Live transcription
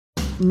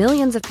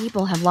Millions of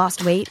people have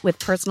lost weight with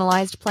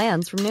personalized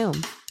plans from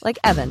Noom. Like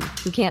Evan,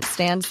 who can't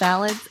stand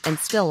salads and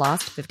still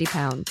lost 50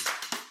 pounds.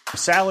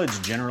 Salads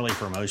generally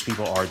for most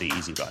people are the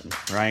easy button,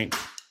 right?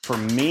 For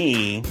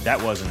me,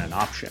 that wasn't an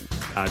option.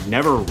 I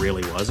never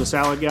really was a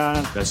salad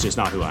guy. That's just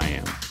not who I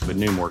am. But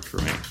Noom worked for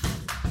me.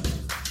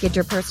 Get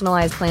your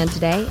personalized plan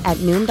today at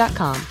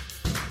Noom.com.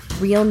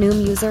 Real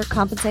Noom user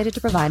compensated to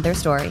provide their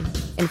story.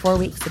 In 4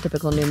 weeks, the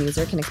typical Noom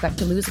user can expect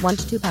to lose 1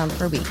 to 2 pounds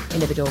per week.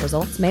 Individual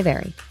results may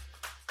vary.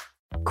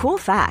 Cool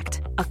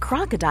fact, a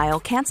crocodile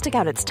can't stick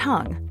out its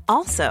tongue.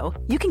 Also,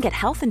 you can get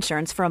health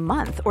insurance for a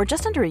month or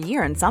just under a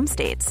year in some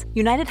states.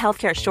 United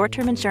Healthcare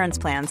short-term insurance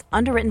plans,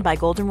 underwritten by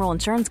Golden Rule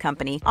Insurance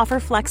Company, offer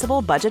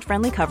flexible,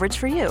 budget-friendly coverage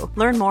for you.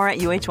 Learn more at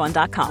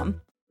uh1.com.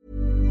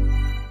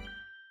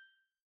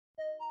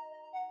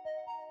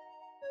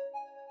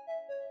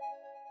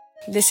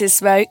 This is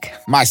Smoke.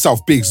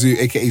 Myself, Big Zoo,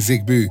 aka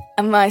Zig Boo.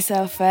 And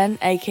myself, Fen,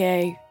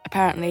 aka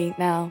apparently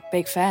now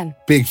Big Fen.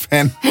 Big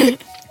Fen.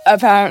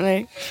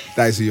 Apparently.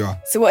 That is who you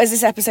are. So what is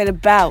this episode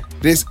about?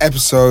 This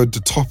episode, the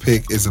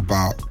topic is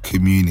about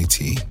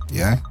community,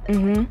 yeah?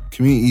 Mm-hmm.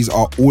 Communities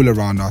are all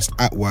around us,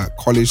 at work,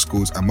 college,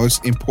 schools, and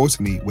most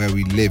importantly, where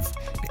we live.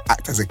 They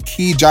act as a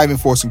key driving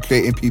force in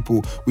creating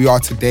people we are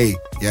today,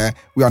 yeah?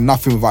 We are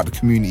nothing without the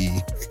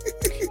community.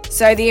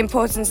 So the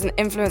importance and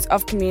influence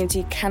of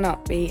community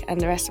cannot be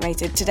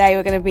underestimated. Today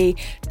we're going to be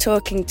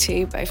talking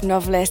to both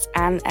Novelist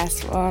and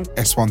S1.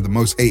 S1, the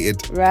most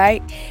hated.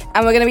 Right.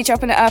 And we're going to be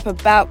chopping it up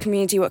about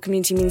community, what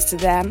community means to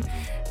them,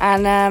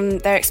 and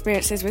their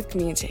experiences with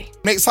community.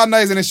 Make some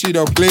noise in the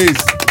studio, please.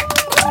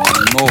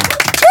 No.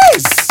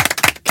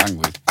 Jeez!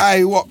 Language.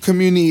 Aye, what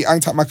community, I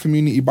tap my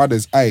community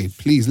brothers. Aye,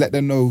 please let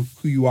them know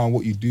who you are and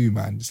what you do,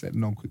 man. Just let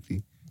them know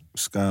quickly.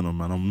 What's going on,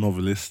 man? I'm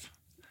Novelist.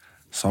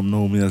 Some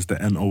know me as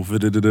the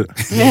N-O-V-D-D-D.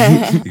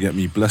 You get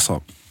me? Bless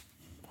up.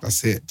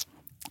 That's it.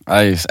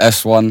 Aye, it's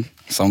S1.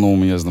 Some know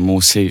me as the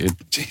most hated.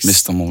 Jeez.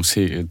 Mr. Most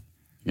hated.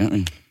 You get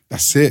me?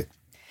 That's it.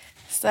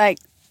 It's like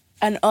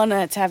an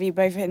honour to have you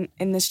both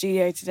in the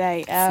studio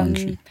today. Thank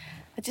you.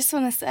 I just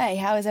want to say,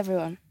 how is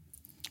everyone?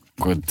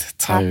 Good.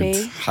 Tired.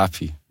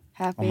 Happy.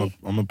 Happy?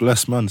 I'm a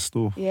blessed man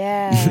still.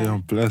 Yeah. Yeah, I'm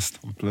blessed.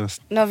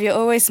 Nov, you're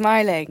always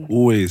smiling.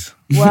 Always.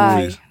 Why?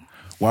 Always.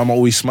 Why am I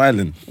always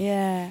smiling?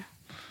 Yeah.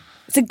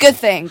 It's a good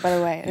thing, by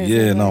the way.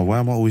 Yeah, no, why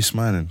am I always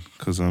smiling?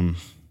 Because I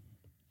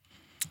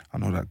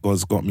know that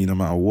God's got me no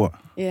matter what.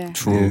 Yeah.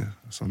 True. Yeah,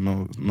 so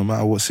no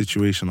matter what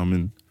situation I'm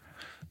in.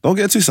 Don't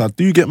get too sad. I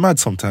do get mad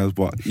sometimes,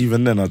 but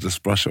even then I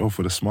just brush it off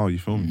with a smile, you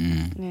feel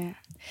me? Yeah.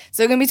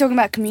 So we're going to be talking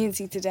about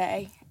community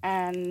today.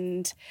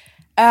 And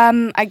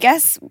I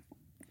guess,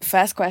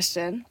 first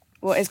question,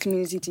 what is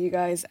community to you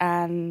guys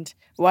and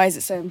why is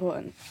it so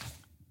important?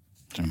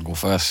 Do you want to go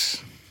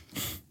first?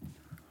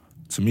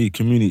 To me,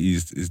 community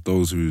is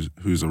those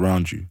who's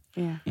around you.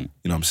 Yeah. You know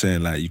what I'm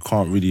saying? Like, you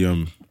can't really,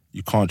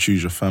 you can't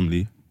choose your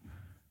family.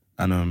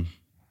 And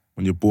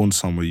when you're born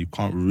somewhere, you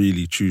can't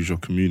really choose your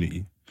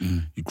community.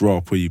 You grow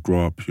up where you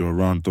grow up, you're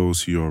around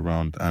those who you're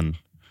around, and,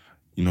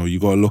 you know, you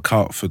got to look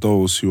out for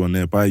those who are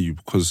nearby you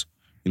because,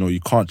 you know, you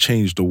can't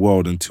change the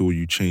world until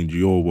you change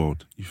your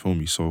world, you feel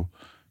me? So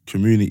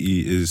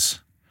community is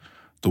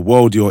the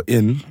world you're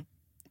in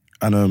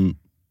and,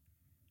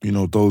 you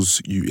know,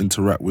 those you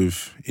interact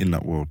with in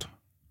that world.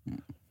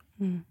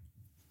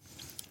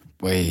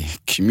 Wait,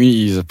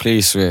 community is a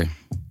place where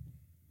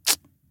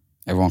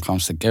everyone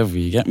comes together,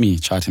 you get me?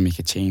 Try to make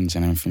a change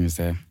and everything is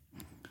there.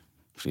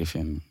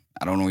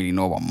 I don't really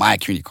know about my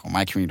community, because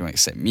my community don't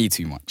accept me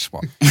too much,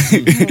 but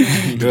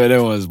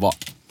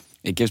but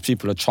it gives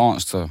people a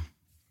chance to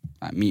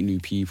like meet new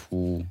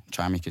people,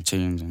 try and make a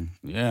change, and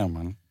yeah,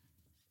 man.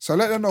 So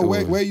let them know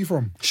where are you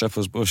from?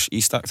 Shepherd's Bush,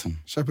 East Acton.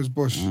 Shepherd's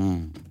Bush.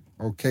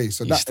 Okay,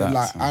 so East that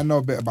like Acton. I know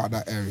a bit about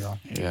that area.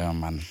 Yeah,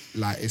 man.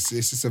 Like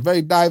it's a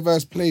very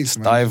diverse place,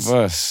 man.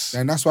 Diverse.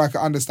 And that's why I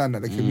can understand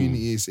that the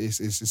community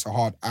is a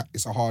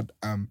hard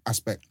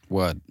aspect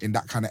Word. in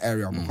that kind of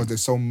area because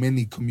there's so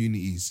many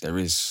communities. There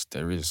is.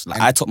 Like,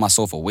 I took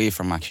myself away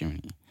from my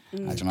community.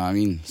 Like, do you know what I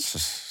mean? It's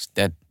just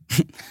dead.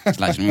 Like, do you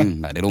know what I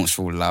mean? Like, they don't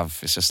show love.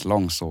 It's just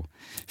long. So,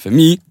 for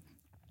me,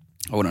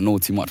 I wouldn't know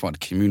too much about the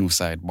communal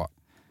side, but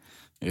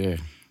yeah.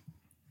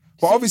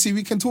 But obviously,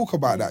 we can talk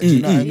about that. Do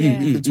you know what I mean?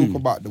 We can talk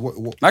about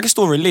what I can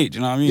still relate. Do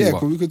you know what I mean? yeah, But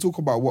because we could talk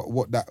about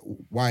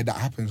why that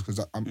happens.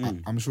 Because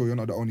I'm sure you're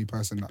not the only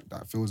person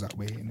that feels that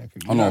way in their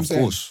community. oh You know no, what I'm of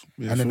saying? course.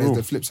 Yeah, And then for there's real.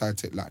 the flip side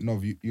to it. Like,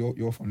 Nov,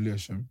 you're from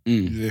Lewisham,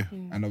 Yeah.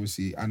 and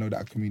obviously I know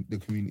that the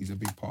community is a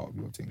big part of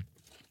your thing.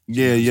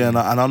 Yeah, and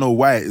I know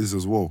why it is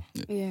as well.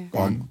 Yeah. Go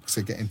on,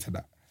 so get into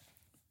that.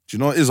 Do you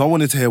know what it is? I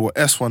wanted to hear what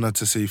S1 had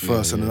to say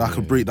first, and then I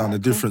could break down the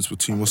difference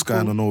between what's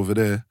going on over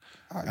there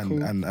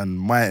and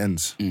my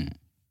ends.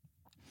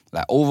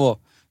 Like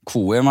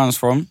where man's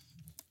from,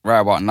 right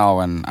about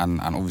now and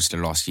obviously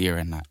last year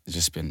and that, there's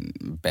just been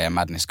bare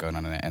madness going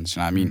on in the ends,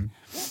 you know what I mean?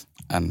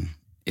 And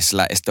it's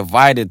like, it's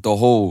divided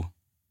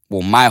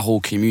my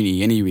whole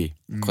community anyway,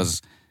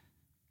 because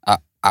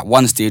at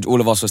one stage,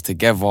 all of us was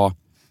together,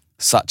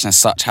 such and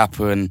such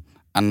happened,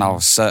 And now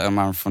certain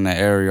man from the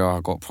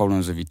area got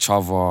problems with each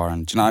other,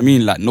 and do you know what I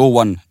mean? Like no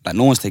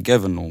one's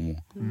together no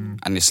more.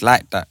 And it's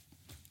like that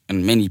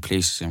in many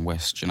places in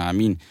West, do you know what I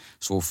mean?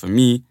 So for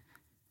me,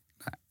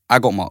 I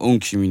got my own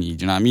community,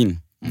 do you know what I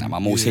mean? Like my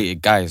most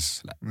hated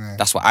guys, like,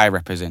 that's what I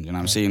represent, you know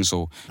what I'm saying?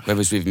 So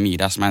whether it's with me,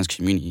 that's man's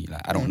community.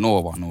 Like I don't know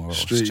about nowhere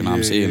else, do you know what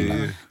I'm saying?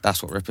 Like,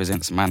 that's what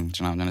represents man, do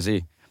you know what I'm gonna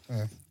say?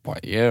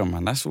 But yeah,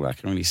 man, that's all I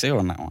can really say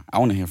on that one. I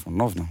want to hear from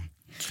Nov now.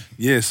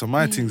 Yeah, so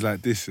my things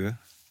like this, yeah.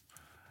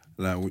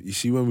 Like you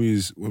see, when we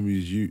was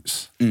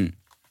youths,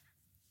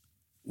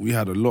 we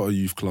had a lot of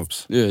youth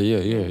clubs. Yeah.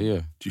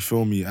 Do you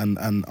feel me? And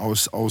I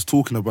was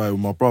talking about it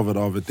with my brother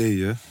the other day,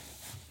 yeah.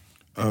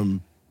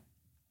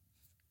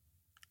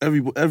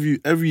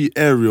 Every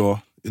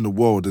area in the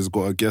world has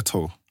got a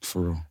ghetto.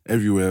 For real.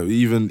 Everywhere,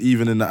 even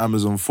in the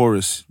Amazon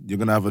forest, you're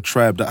gonna have a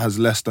tribe that has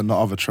less than the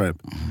other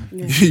tribe.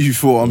 You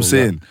feel what I'm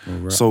saying?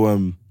 Right. So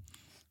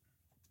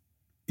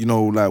you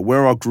know, like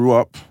where I grew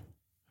up,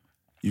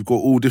 you've got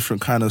all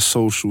different kind of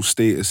social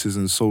statuses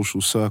and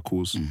social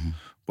circles,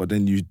 but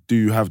then you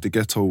do have the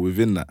ghetto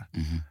within that.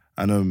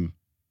 And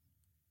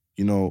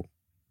you know,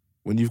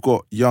 when you've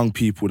got young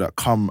people that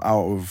come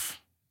out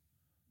of,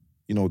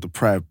 you know,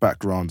 deprived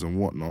backgrounds and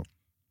whatnot,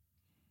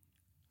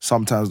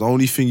 sometimes the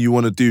only thing you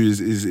want to do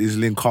is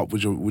link up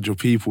with your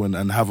people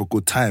and have a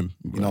good time.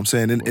 You know what I'm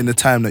saying? In the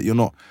time that you're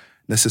not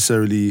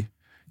necessarily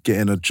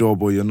getting a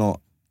job or you're not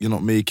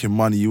making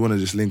money, you want to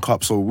just link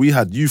up. So we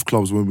had youth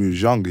clubs when we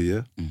was younger,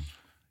 yeah?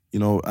 You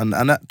know, and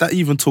that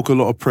even took a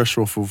lot of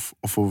pressure off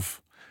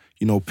of,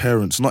 you know,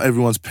 parents. Not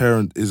everyone's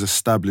parent is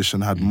established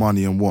and had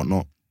money and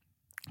whatnot.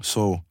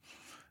 So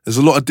there's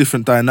a lot of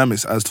different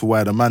dynamics as to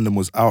why the man them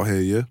was out here,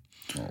 yeah?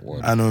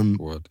 And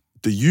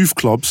the youth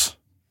clubs,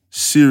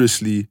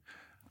 seriously,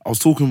 I was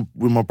talking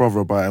with my brother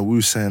about it, and we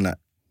were saying that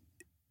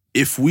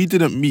if we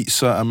didn't meet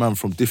certain men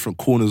from different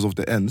corners of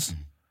the ends,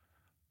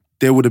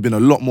 there would have been a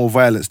lot more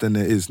violence than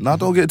there is. Now,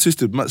 don't get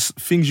twisted.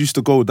 Things used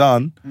to go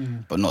down.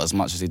 But not as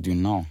much as they do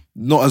now.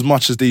 Not as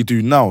much as they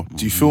do now.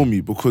 Do you feel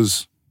me?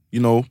 Because, you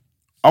know,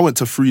 I went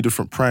to 3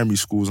 different primary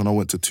schools and I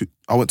went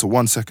to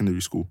 1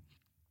 secondary school.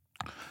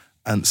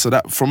 And so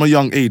that from a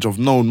young age, I've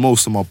known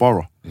most of my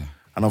borough.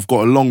 And I've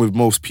got along with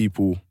most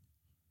people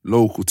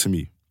local to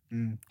me.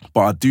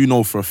 But I do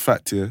know for a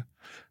fact, yeah,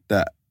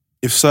 that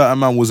if certain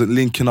man wasn't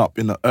linking up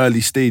in the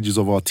early stages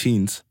of our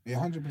teens,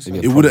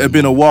 100%. it wouldn't have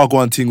been a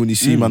Wagwan thing when you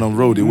see man on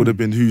road. It would have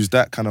been who's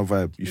that kind of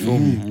vibe. You feel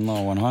me?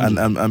 No, 100.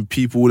 And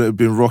people would have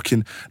been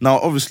rocking. Now,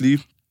 obviously,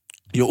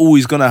 you're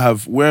always gonna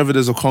have, wherever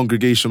there's a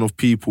congregation of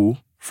people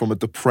from a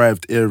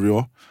deprived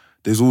area,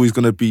 there's always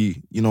gonna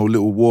be, you know,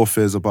 little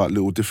warfares about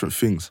little different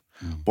things,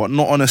 but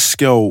not on a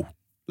scale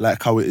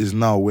like how it is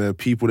now, where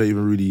people don't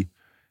even really,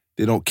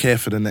 they don't care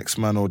for the next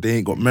man, or they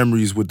ain't got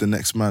memories with the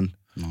next man.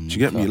 Do you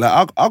get me?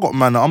 Like I got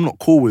man that I'm not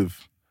cool with,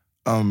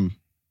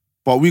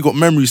 but we got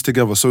memories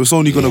together, so it's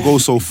only gonna go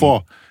so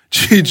far.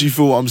 Do you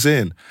feel what I'm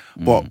saying?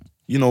 But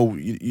you know,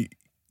 you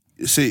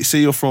say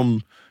you're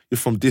from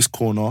this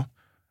corner,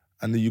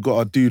 and then you got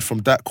a dude from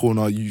that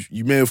corner.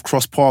 You may have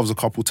crossed paths a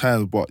couple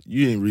times, but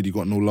you ain't really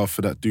got no love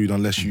for that dude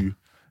unless you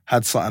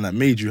had something that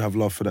made you have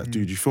love for that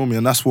dude. You feel me?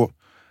 And that's what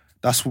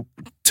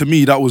to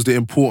me, that was the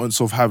importance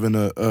of having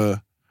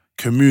a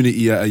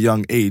community at a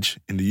young age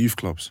in the youth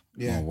clubs.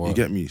 Yeah. You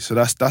get me? So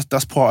that's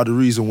part of the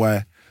reason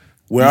where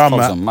Youth I'm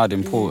clubs at. are mad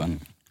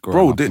important.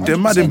 Bro, they're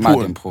mad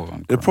important.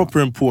 They're growing proper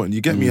important.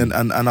 You get me? And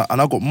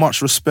I got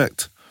much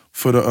respect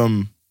for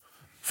the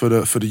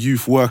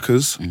youth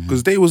workers,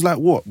 because they was like,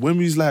 what? When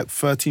we was like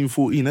 13,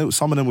 14,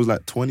 some of them was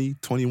like 20,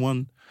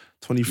 21,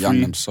 23.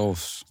 Young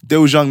themselves. They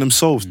was young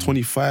themselves,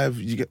 25,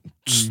 you get,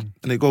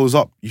 and it goes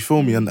up, you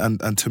feel me?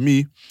 And to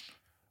me,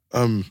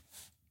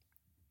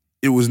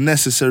 it was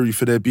necessary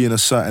for there being a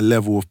certain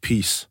level of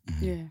peace.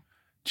 Yeah.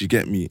 Do you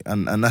get me?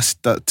 And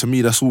that to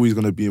me, that's always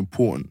gonna be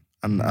important.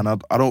 And I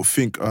don't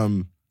think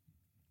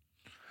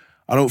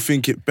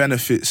it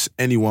benefits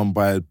anyone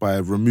by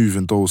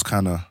removing those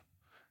kind of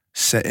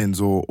settings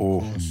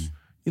or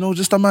you know,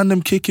 just a man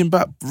them kicking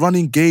back,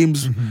 running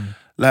games,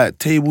 like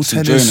table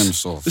tennis, enjoying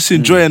themselves. just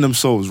enjoying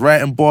themselves,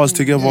 writing bars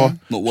together.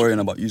 Not worrying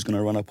about who's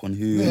gonna run up on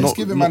who. Yeah, just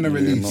giving man a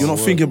release. You're not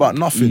thinking about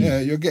nothing.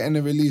 Yeah, you're getting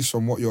a release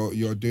from what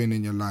you're doing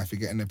in your life.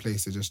 You're getting a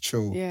place to just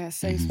chill. Yeah,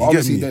 safe. But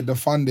obviously, me? the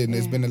funding,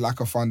 there's been a lack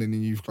of funding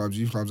in youth clubs.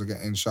 Youth clubs are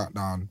getting shut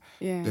down.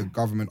 Yeah. The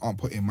government aren't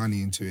putting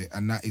money into it,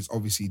 and that is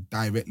obviously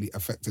directly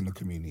affecting the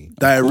community.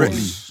 Directly,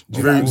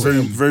 very, course.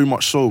 very, very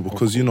much so,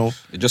 because you know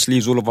It just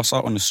leaves all of us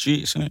out on the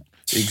streets, innit?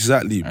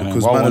 exactly, And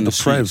because while man on are the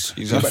deprived. streets,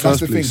 in exactly. the But that's first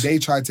the thing. place. They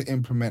try to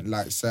implement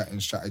like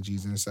certain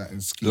strategies and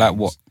certain schemes. Like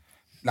what?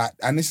 Like,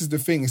 and this is the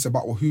thing. It's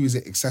about who is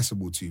it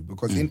accessible to?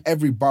 Because in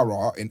every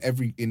borough, in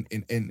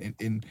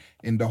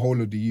the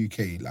whole of the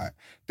UK, like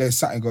there's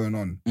something going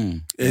on.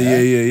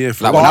 Yeah.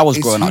 Like when I was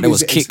It's growing who up, there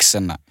was is it- kicks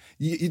and that.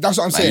 That's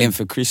what I'm Like saying.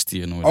 Linford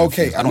Christie and all that.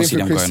 Okay, I don't see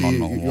them Christie, going on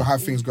no you more.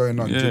 have things going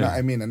on. Do you know Yeah. what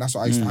I mean? And that's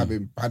what I used to have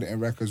had it in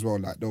rec as well.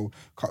 Like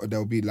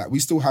they'll be like, we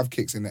still have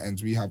kicks in the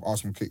ends. We have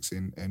Arsenal kicks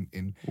in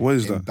What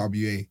is in that?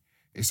 WA.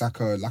 It's like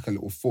a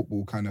little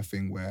football kind of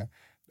thing where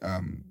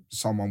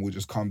someone will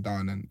just come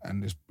down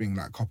and just bring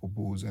like a couple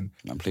balls and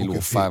play a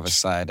little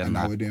five-a-side and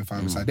now that. we're doing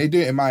five-a-side. They do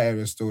it in my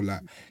area still,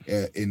 like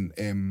in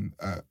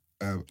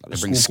They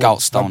bring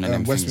scouts down in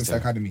them Westminster things there.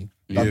 Academy,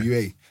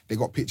 WA. They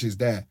got pitches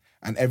there,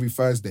 and every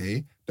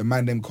Thursday the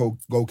man them go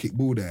kick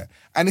ball there,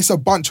 and it's a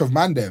bunch of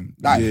man them.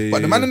 Like,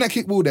 but the man them that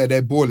kick ball there,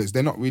 they're ballers.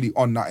 They're not really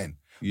on nothing.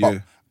 Yeah.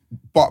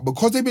 But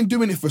because they've been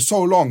doing it for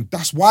so long,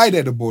 that's why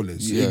they're the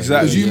ballers. Yeah,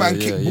 exactly. Because you man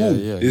kick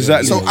ball.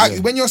 Exactly. So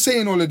when you're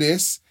saying all of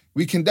this,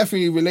 we can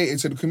definitely relate it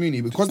to the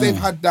community because they've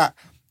had that.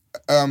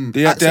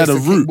 They had a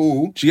root.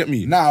 Ball, do you get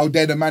me? Now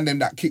they're the man them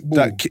that kick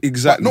ball.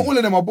 Exactly. But not all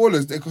of them are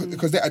ballers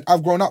because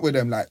I've grown up with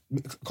them. Like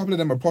a couple of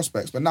them are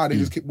prospects, but now they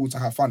just kick ball to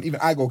have fun. Even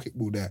I go kick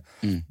ball there.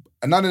 And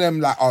none of them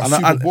like are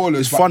super ballers.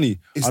 It's funny.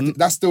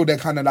 That's still their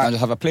kind of like. I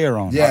just have a play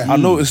around. Yeah. I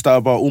noticed that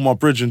about all my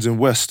brethren in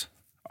West.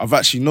 I've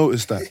actually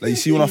noticed that. Like, you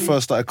see, when I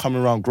first started coming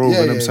around Grove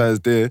and them sides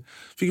there,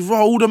 thinking,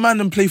 all the man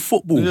them play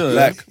football.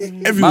 Like,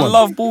 everyone. I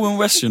love ball in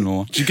West, you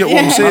know. Do you get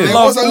what I'm saying? There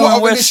was a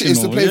lot of initiatives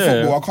to play West,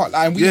 football. I can't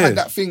lie. And we had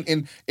that thing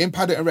in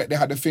Paddington Rec. They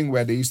had a thing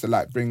where they used to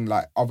like bring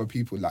like other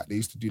people. Like they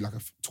used to do like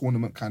a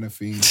tournament kind of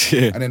thing.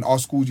 And then our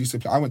schools used to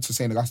play. I went to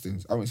St.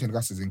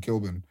 Augustine's. In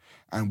Kilburn,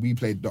 and we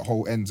played the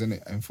whole ends in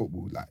it in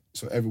football. Like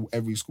so,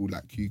 every school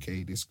like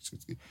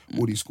QK,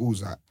 all these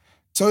schools like.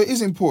 So it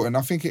is important.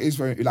 I think it is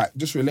very, like,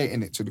 just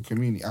relating it to the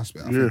community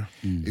aspect. I think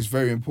it's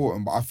very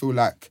important. But I feel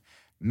like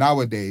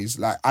nowadays,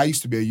 like, I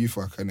used to be a youth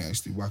worker and I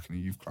used to work in a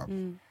youth club.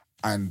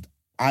 And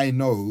I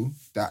know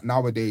that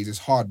nowadays it's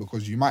hard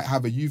because you might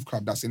have a youth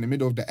club that's in the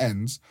middle of the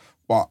ends,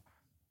 but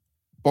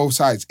both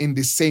sides in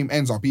this same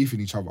ends are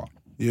beefing each other.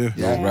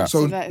 Yeah.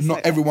 So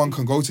not everyone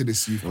can go to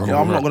this youth club.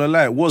 Yeah, I'm not going to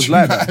lie. It was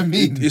like that. I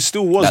mean? It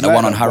still was like like the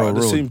one that, on Harrow but at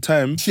the Road. same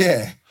time,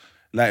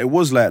 like, it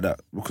was like that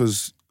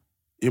because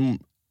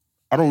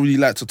I don't really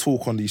like to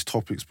talk on these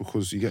topics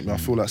because, you get me, I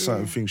feel like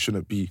certain things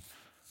shouldn't be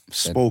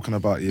spoken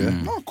about,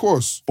 No, of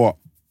course. But,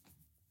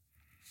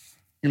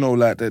 you know,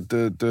 like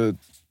the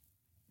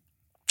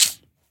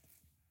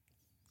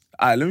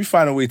Alright, let me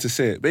find a way to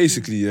say it.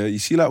 Basically, you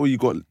see like where you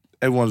got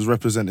everyone's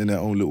representing their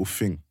own little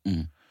thing.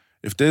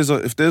 If there's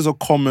a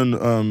common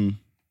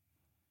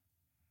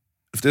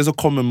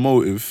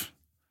motive,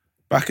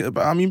 back in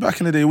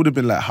the day, it would have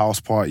been like house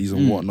parties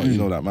and whatnot. You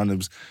know, like man,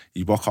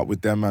 you buck up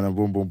with them, man, and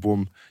boom, boom,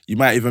 boom. You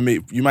might even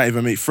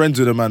make friends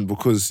with a man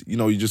because, you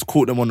know, you just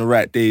caught them on the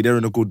right day. They're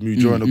in a good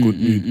mood, you're in a good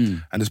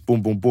mood, and it's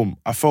boom, boom, boom.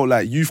 I felt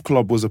like youth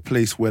club was a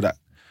place where that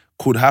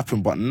could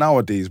happen, but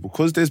nowadays,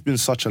 because there's been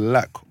such a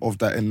lack of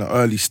that in the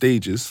early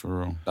stages, For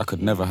real. That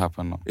could never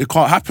happen now. it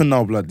can't happen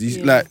now, blood.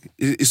 Like,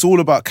 it's all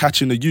about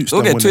catching the youths.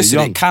 Don't when get they're twisted,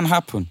 young. it can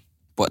happen.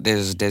 But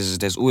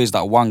there's always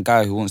that one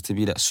guy who wants to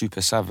be that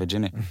super savage,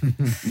 innit?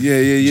 Yeah.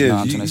 You know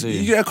what I'm trying to say?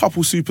 You get a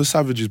couple super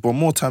savages, but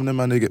more time them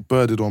man they get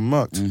birded or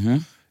murked.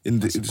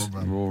 And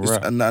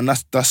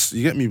that's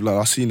you get me, blood.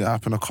 I've seen it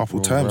happen a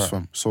couple times,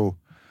 fam. So,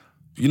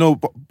 you know,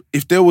 but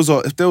if there was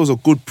a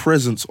good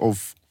presence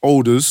of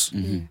elders,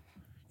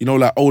 you know,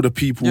 like older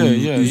people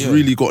who's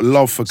really got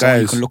love for Someone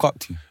you guys, can look up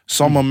to.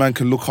 someone man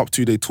can look up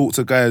to. They talk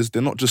to guys.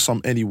 They're not just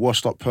any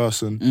washed up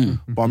person,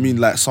 but I mean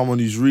like someone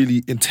who's really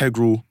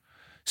integral.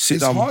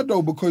 It's hard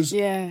though because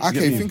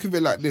think of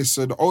it like this.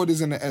 So the olders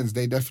and the ends,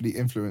 they definitely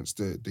influence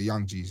the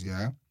young G's.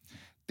 Yeah,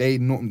 they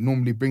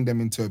normally bring them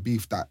into a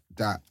beef that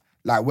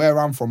like where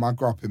I'm from. I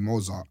grew up in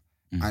Mozart,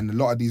 and a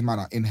lot of these men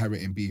are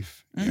inheriting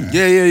beef.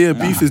 Yeah.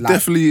 Beef is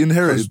definitely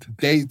inherited.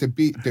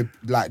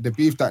 The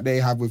beef that they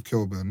have with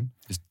Kilburn,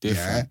 It's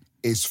different.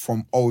 is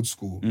from old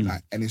school,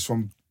 like, and it's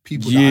from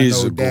people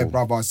Years that I know, their ago.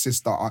 brother,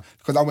 sister,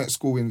 because I went to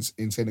school in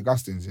St.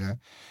 Augustine's. Yeah,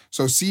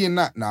 so seeing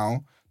that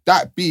now,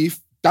 that beef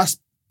that's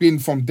been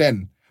from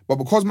then, but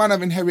because man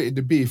have inherited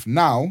the beef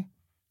now,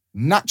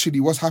 naturally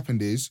what's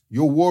happened is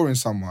you're warring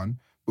someone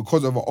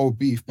because of an old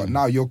beef, but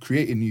now you're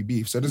creating new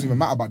beef, so it doesn't even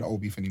matter about the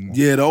old beef anymore.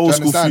 Yeah, the old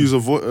Do you school understand?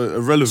 feuds are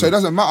irrelevant. So it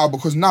doesn't matter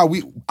because now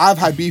I've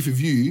had beef with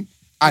you,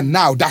 and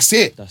now that's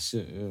it. That's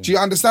it, yeah. Do you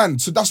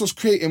understand? So that's what's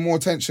creating more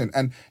tension.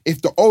 And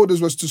if the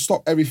olders was to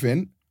stop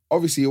everything,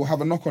 obviously it will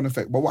have a knock-on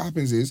effect. But what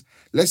happens is,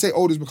 let's say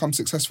olders become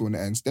successful in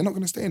the ends, they're not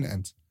going to stay in the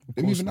ends.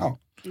 They're moving out.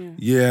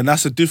 Yeah, and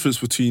that's the difference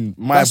between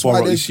my That's why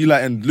borough. they- You see,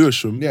 like in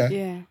Lewisham,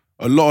 Yeah.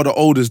 a lot of the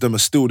olders them are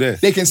still there.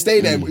 They can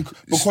stay there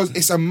because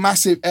it's a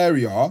massive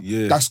area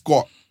that's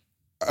got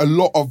a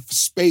lot of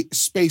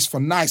space for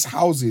nice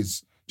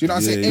houses. Do you know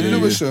what I'm saying? In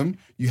Lewisham,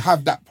 you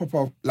have that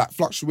proper like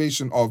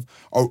fluctuation of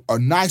a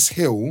nice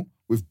hill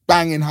with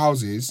banging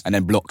houses, And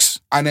then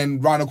blocks. and then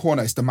round the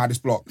corner it's the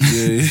maddest block.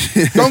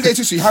 Don't get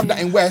twisted. You have that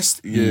in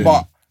West,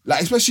 but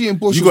like especially in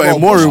Bush, You got as well,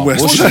 it more in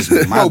Bush- West. Bush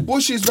is, Man.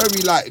 Bush is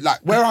very like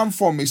where I'm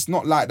from. It's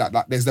not like that.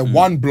 Like there's the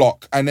one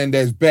block, and then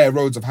there's bare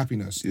roads of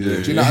happiness. Do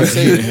you know what I'm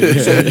saying?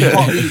 So you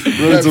can't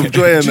really, Roads of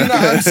joy and do you know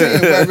what I'm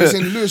saying? Whereas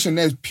in Lewisham,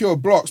 there's pure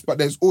blocks, but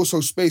there's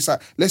also space.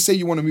 Like let's say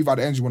you want to move out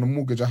the ends, you want to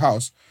mortgage a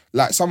house.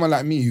 Like someone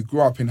like me who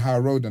grew up in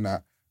Harrow Road and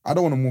that, I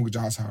don't want to mortgage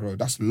a house in Harrow Road.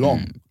 That's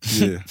long.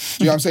 Yeah. Do you know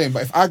what I'm saying?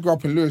 But if I grew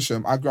up in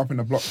Lewisham, I grew up in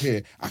a block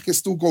here, I can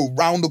still go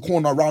round the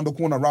corner, a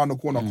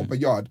couple of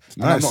yard,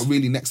 and I'm Nice. not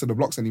really next to the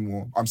blocks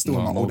anymore. I'm still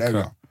in my old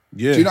area.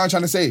 Do you know what I'm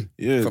trying to say?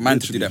 Yeah. For man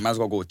to do that, man's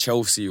got to go to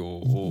Chelsea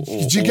or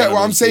Do you get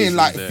what I'm saying?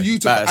 Like, for you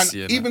to,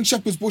 Battersea, and even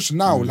Shepherd's Bush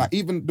now, like,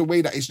 even the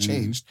way that it's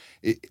changed,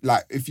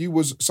 like, if you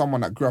was someone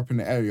that grew up in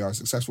the area, a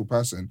successful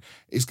person,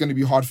 it's going to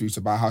be hard for you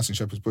to buy a house in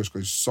Shepherd's Bush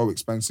because it's so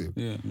expensive.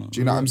 Yeah, do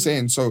you know what I'm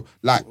saying? So,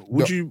 like,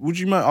 would you,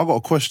 man? I got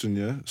a question,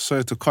 yeah.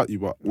 Sorry to cut you,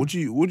 but what do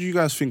you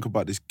guys think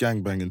about this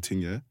gangbanging thing,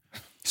 yeah?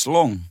 It's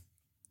long.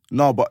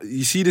 No, but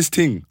you see this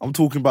thing. I'm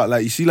talking about,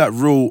 like, you see, like,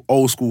 real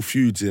old school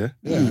feuds, yeah.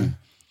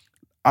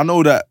 I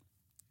know that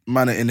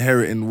man are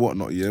inheriting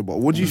whatnot, yeah. But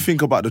what do you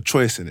think about the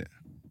choice in it?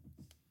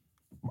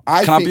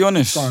 Can I be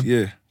honest?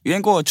 Yeah. You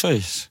ain't got a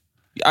choice.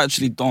 You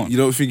actually don't. You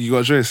don't think you got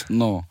a choice?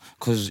 No,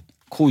 because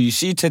you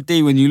see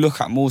today when you look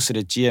at most of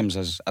the GMs,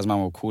 as man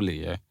will call it,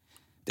 yeah,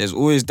 there's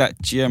always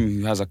that GM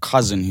who has a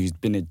cousin who's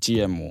been a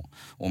GM,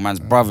 or man's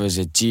brother is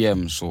a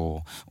GM,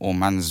 or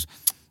man's,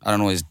 I don't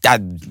know, his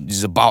dad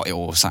is about it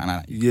or something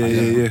like that.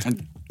 Yeah.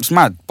 It's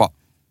mad, but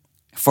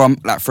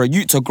for a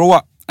youth to grow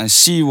up and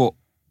see what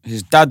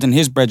his dad and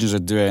his brethren are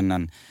doing,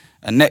 and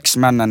next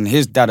man and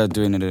his dad are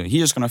doing it,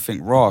 he's just gonna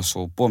think raw.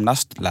 So boom,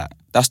 that's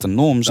the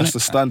norms. That's innit? the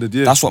standard,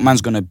 yeah. That's what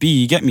man's gonna be.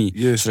 You get me?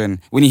 Yeah. So then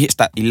when he hits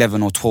that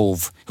 11 or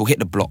 12, he'll hit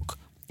the block,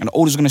 and the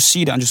older's gonna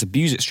see that and just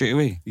abuse it straight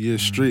away. Yeah,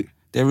 straight.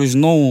 There's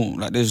no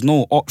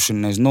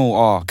option. There's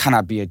no can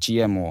I be a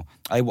GM, or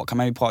hey, what, can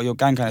I be part of your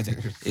gang kind of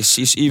thing.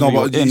 It's either No,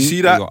 but you're in you see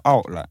or that? you're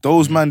out. Like,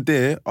 Those man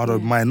there are the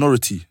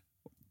minority.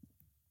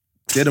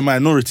 They're the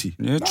minority.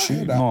 yeah,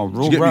 true. that. No, Do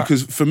real you get me? rap.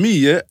 Because for me,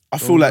 yeah, I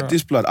feel like rap.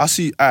 this blood. I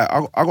see.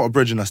 I got a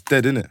brethren that's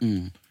dead,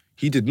 innit?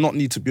 He did not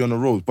need to be on the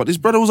road, but this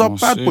brother was a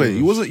bad boy.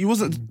 serious. He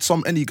wasn't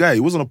some any guy. He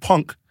wasn't a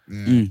punk.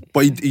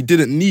 But he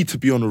didn't need to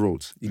be on the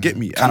roads. You get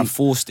me? Kind And of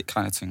forced it,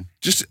 kind of thing.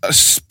 just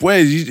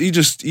boy, he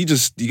just you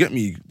get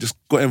me? Just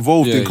got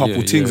involved in a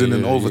couple things, and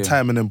then over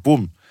time, and then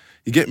boom,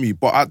 you get me?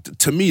 But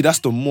to me, that's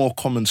the more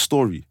common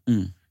story. Do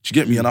you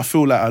get me? And I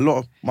feel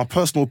like my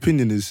personal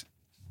opinion is,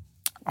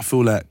 I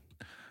feel like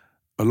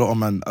a lot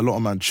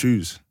of man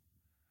choose,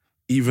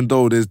 even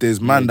though there's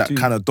man that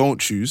kind of don't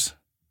choose.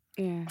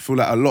 Yeah. I feel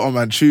like a lot of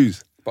man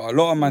choose. But a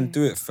lot of men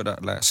do it for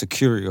that like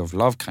security of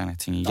love kind of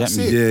thing. You That's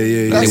get me?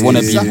 it. Yeah. They want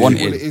to be exactly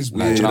wanted. what it is,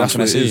 Like, do you know what I'm that's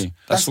trying to what it say? is.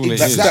 That's all it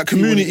exactly is. That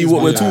community,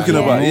 what we're talking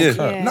about,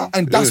 yeah. No,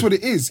 and that's what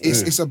it is.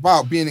 It's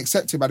about being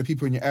accepted by the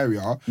people in your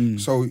area.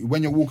 So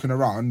when you're walking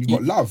around, you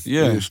got love.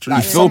 Yeah, it's true. you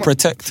Like, feel someone-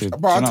 protected.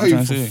 But I'll do tell you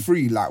know you what for I'm trying to say?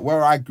 free, like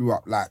where I grew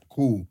up, like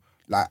cool.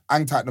 Like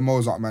Angtak the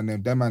Mozart man,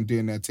 them man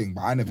doing their thing,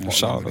 but I never got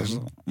Shout along out with as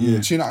them. well.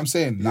 Do you know what I'm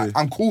saying? Like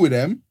I'm cool with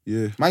them.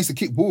 Yeah. I used to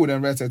kick ball with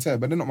them, red but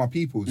they're not my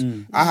peoples.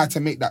 I had to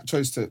make that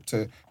choice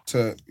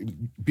to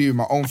be with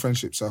my own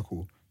friendship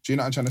circle. Do you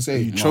know what I'm trying to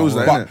say? You chose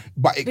that, but, innit?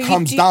 but it But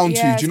comes down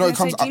to, do you know it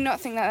comes do you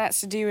not think that that's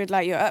to do with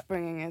like your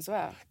upbringing as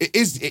well? It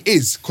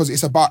is because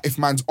it's about if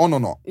man's on or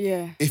not.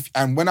 Yeah.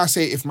 And when I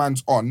say if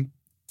man's on,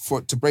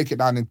 to break it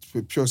down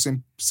into pure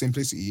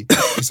simplicity,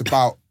 it's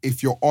about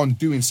if you're on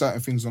doing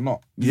certain things or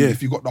not. Yeah.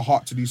 If you got the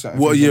heart to do certain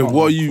What? things. Yeah.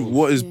 or not.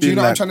 What has been? Do you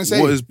know what I'm like, trying to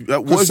say? What has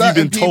Because you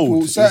been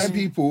told? Certain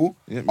people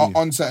Yeah, are me.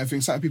 on certain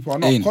things, certain people are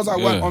not. Ain't, Because I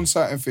weren't yeah. on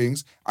certain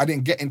things, I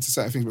didn't get into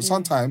certain things. But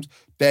sometimes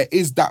there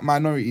is that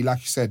minority, like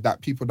you said,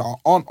 that people that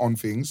aren't on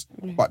things,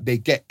 but they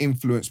get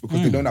influenced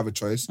because they don't have a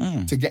choice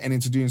to getting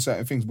into doing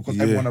certain things because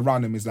everyone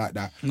around them is like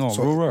that. No, real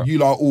so rap. you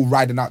lot are all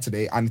riding out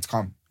today, I need to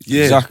come.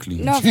 Yeah. Exactly.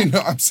 No, Do you know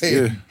what I'm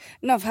saying?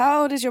 Nov,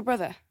 how old is your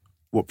brother?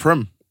 What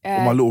Prem?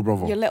 Or my little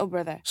brother? Your little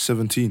brother.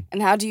 17.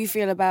 And how do you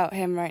feel about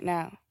him right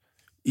now?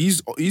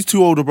 He's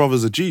two older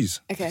brothers are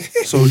G's. Okay.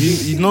 So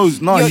he knows.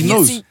 No, he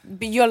knows.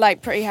 But you're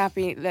like pretty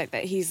happy that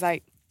he's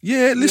like.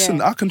 Yeah, listen,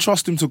 Yeah. I can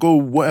trust him to go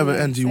whatever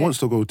Yeah, end he fair. wants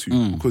to go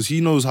to because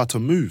he knows how to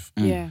move.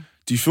 Yeah.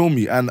 Do you feel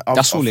me? And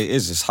That's all it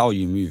is. It's how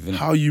you move. Innit?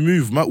 how you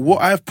move.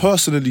 What I've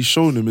personally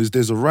shown him is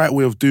there's a right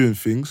way of doing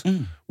things.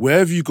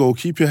 Wherever you go,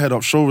 keep your head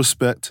up, show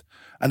respect.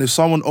 And if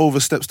someone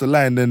oversteps the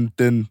line,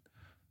 then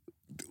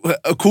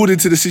according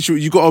to the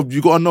situation,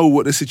 you gotta know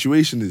what the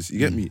situation is. You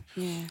get me?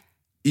 Yeah.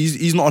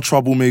 He's not a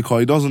troublemaker.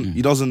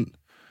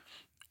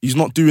 He's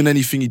not doing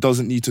anything he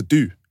doesn't need to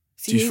do.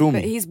 See, Do you feel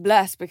but me? he's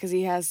blessed because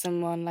he has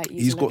someone like you.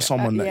 He's to got look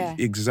someone at. that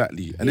Yeah.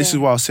 exactly, and this Yeah. is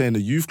why I was saying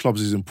the youth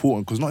clubs is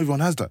important because not everyone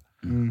has that.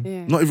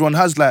 Yeah. Not everyone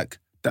has like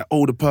that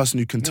older person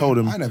who can tell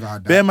them. I never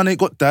had that. Bear man ain't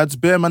got dads.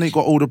 Bear man ain't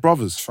got older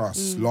brothers.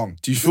 Trust, long.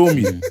 Do you feel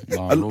me?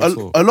 Nah, real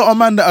talk. a lot of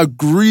men that are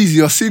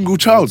greasy are single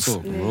child.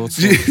 Real talk.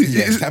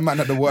 Yeah, that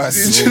man at the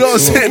worst. Do you know what I'm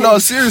saying? No,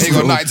 seriously. They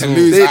got nothing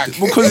to lose.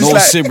 Because it's No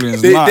like,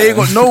 siblings, they nothing. ain't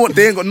got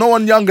they ain't got no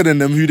one younger than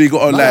them who they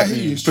gotta Nah, like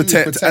it's true,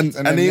 protect, and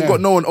then, they ain't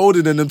got no one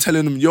older than them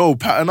telling them, yo,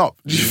 pattern up.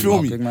 Do you feel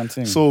Nah, me? big man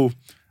thing. So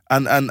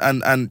and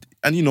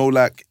you know,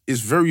 like it's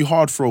very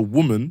hard for a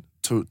woman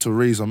to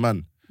raise a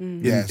man.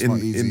 Yeah, it's not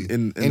easy.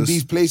 In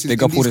these places, Big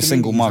in up all these the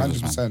single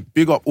communities, mothers, man. 100%.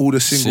 Big up all the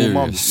single Serious.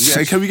 mums.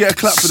 Yeah, can we get a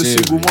clap for the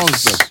Serious. single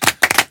mums, bro?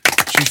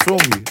 Do you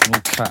feel me? No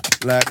cap.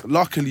 Like,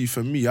 luckily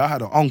for me, I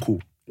had an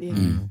uncle. Yeah.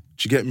 Do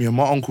you get me? And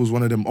my uncle's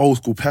one of them old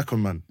school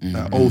Peckham man.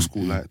 Like old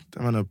school, like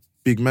them man are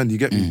big men, you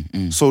get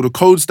me? So the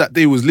codes that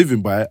they was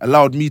living by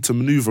allowed me to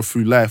maneuver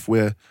through life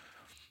where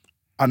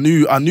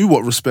I knew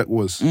what respect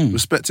was.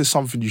 Respect is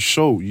something you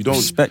show. You don't.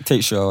 Respect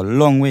takes you a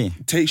long way.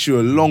 Takes you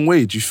a long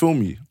way. Do you feel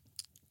me?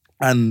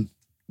 And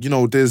you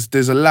know,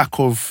 there's a lack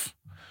of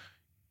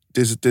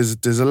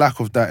there's a lack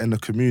of that in the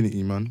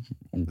community, man.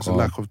 There's a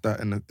lack of that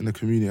in the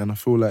community, and I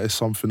feel like it's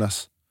something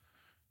that's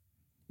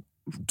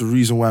the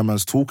reason why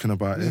man's talking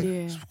about it. Yeah.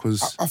 Is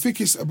because I think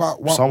it's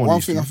about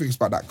one thing. I think it's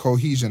about that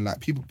cohesion, like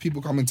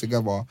people coming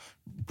together,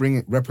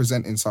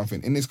 representing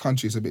something. In this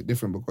country, it's a bit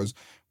different because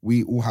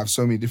we all have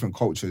so many different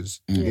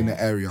cultures in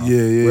the area.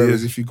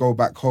 Whereas if you go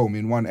back home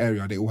in one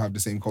area, they all have the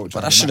same culture.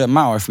 But that shouldn't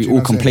matter if we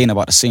all complain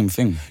about the same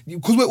thing.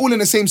 Because we're all in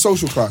the same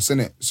social class,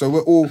 innit? So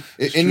we're all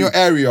in your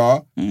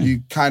area.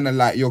 You kind of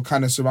like you're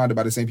kind of surrounded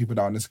by the same people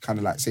that are on this kind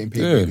of like same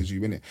pay grade as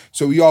you, innit?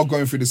 So we are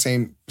going through the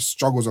same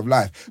struggles of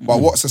life. But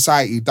what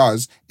society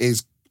does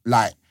is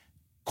like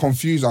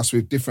confuse us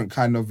with different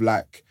kind of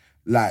like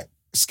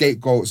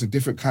scapegoats and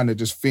different kind of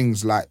just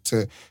things like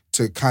to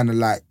kind of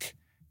like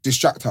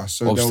distract us.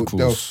 So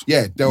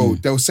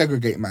they'll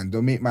segregate man.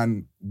 They'll make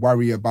man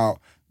worry about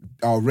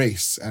our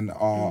race and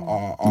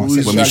our when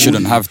we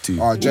shouldn't have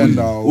to. Our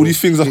gender. all these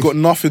things have got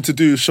nothing to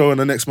do with showing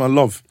the next man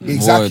love.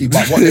 Exactly.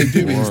 But what they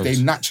do is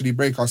they naturally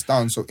break us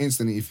down. So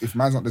instantly, if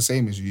man's not the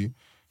same as you,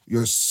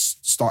 you're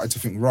starting to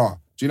think raw.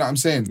 Do you know what I'm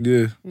saying?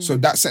 Yeah. So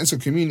that sense of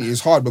community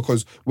is hard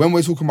because when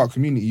we're talking about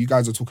community, you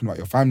guys are talking about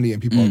your family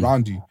and people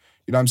around you.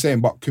 You know what I'm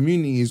saying? But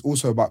community is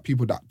also about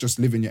people that just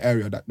live in your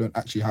area that don't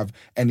actually have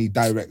any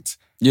direct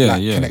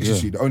connections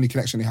to you. The only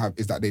connection they have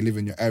is that they live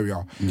in your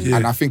area. Yeah.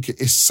 And I think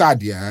it's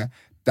sad,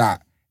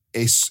 that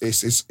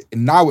it's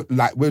now,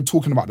 like, we're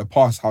talking about the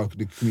past, how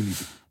the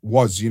community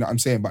was, you know what I'm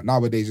saying? But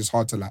nowadays it's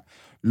hard to like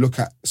look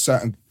at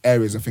certain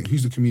areas and think,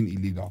 who's the community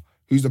leader?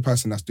 Who's the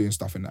person that's doing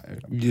stuff in that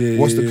area?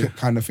 What's the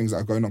kind of things that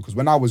are going on? Because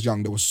when I was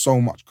young, there was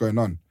so much going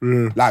on.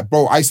 Like,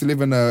 bro, I used to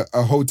live in a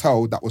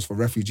hotel that was for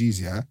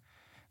refugees,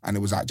 and it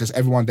was like just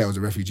everyone there was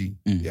a refugee,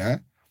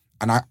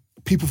 and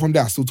people from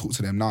there, I still talk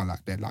to them now,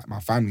 like they're like my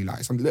family.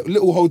 Like some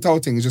little hotel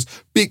thing is just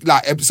big,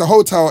 like it's a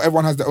hotel,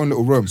 everyone has their own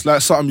little rooms. It's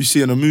like something you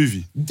see in a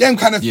movie. Them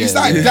kind of, it's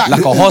like that.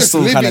 Like a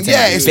hostel kind of thing.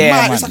 Yeah, it's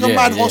mad. It's like a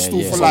mad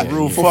hostel for like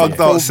real for fucked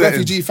out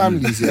refugee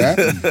families,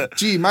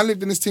 Gee, man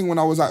lived in this thing when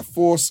I was like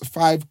 4,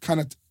 5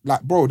 kind of,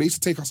 like, bro, they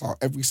used to take us out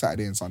every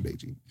Saturday and Sunday,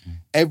 G.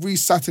 Every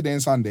Saturday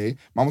and Sunday,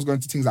 man was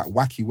going to things like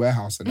Wacky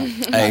Warehouse and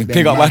that. Hey,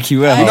 pick up Wacky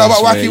Warehouse. You know about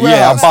Wacky Warehouse?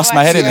 Yeah, I bust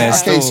my head in there.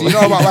 Okay, so you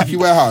know about Wacky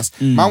Warehouse.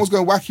 Man was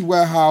going Wacky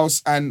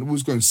Warehouse and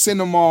was going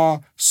cinema,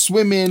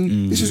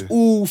 swimming. This is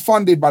all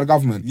funded by the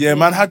government. Yeah,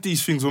 man had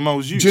these things when I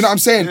was youth. Do you know what I'm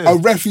saying? A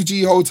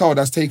refugee hotel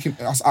that's taking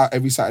us out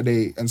every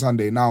Saturday and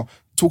Sunday. Now,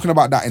 talking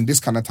about that in this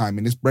kind of time,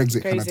 in this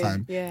Brexit kind of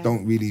time,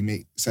 don't really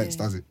make sense,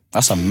 does it?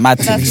 That's a mad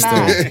thing. That's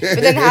mad.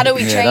 But then how do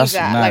we change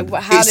that? mad.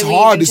 Like, how It's do we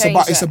hard. even It's change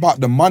about that? it's about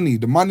the money.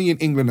 The money in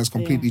England has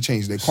completely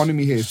changed. The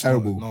economy here is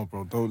terrible. No,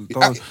 bro,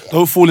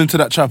 don't fall into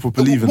that trap of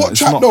believing What that.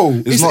 trap though?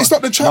 It's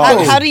not the trap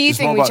though. How do you It's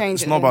think not we about-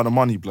 change it? It's not about the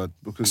money, blood.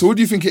 Because So what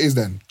do you think it is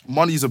then?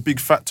 money's a big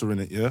factor in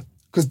it, yeah?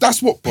 Because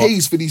that's what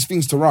pays for these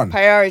things to run.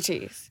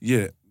 Priorities.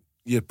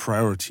 Yeah,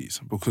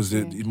 priorities. Because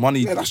the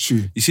money... Yeah, that's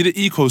true. You see the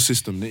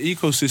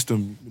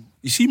ecosystem,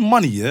 you see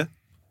money, yeah?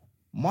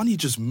 Money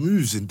just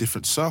moves in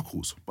different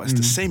circles, but it's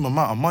the same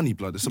amount of money,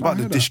 blood. It's about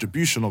the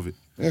distribution of it.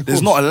 Yeah, of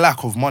There's course. not a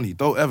lack of money.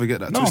 Don't ever get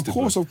that No, twisted. of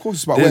course, blood.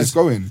 it's about where it's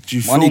going. Do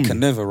you feel Money me? can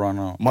never run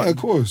out. Yeah, of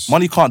course.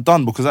 Money can't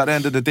done because at the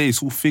end of the day,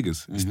 it's all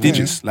figures. It's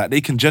digits. Like,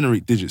 they can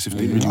generate digits if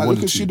they really Like, look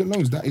wanted at to. student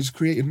loans. That is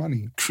created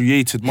money.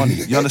 Created money.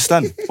 You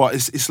understand? But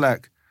it's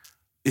like,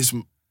 it's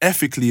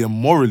ethically and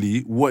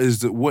morally, what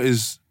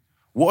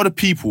are the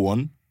people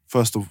on?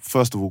 First of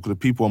all, because the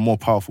people are more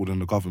powerful than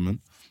the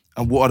government.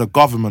 And what are the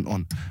government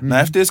on? Now,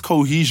 if there's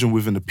cohesion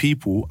within the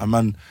people, and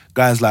man,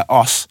 guys like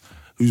us,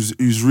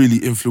 who's really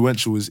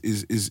influential,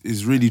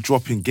 is really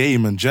dropping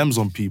game and gems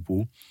on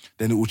people,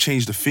 then it will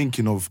change the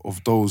thinking of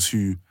those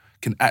who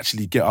can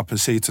actually get up and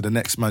say to the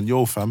next man,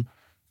 yo, fam,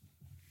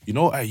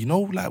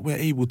 like we're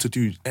able to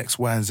do X,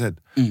 Y, and Z.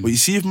 But you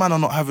see, if man are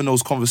not having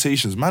those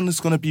conversations, man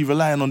is going to be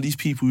relying on these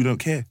people who don't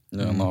care.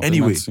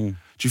 Anyway, do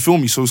you feel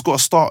me? So it's got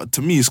to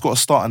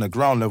start on the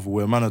ground level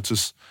where man are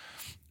just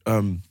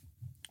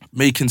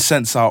making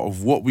sense out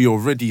of what we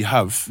already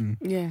have,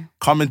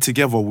 coming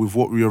together with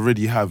what we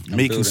already have, and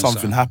making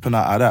something happen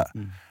out of that.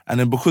 And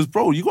then because,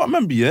 bro, you got to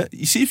remember,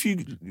 you see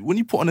when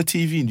you put on the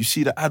TV and you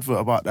see the advert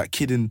about that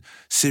kid in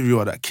Syria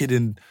or that kid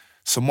in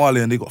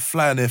Somalia and they got a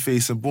fly on their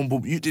face and boom,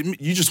 boom, you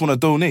just want to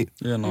donate.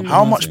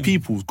 How much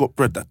people's got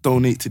bread that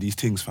donate to these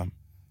things, fam?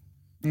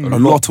 A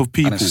lot of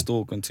people.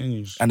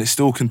 And it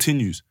still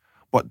continues.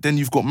 But then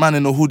you've got man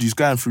in the hood who's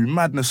going through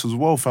madness as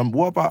well, fam.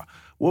 What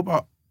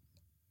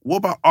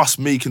about us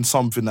making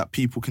something that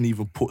people can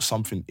even put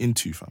something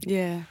into, fam?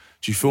 Yeah.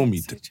 Do you feel me?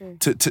 So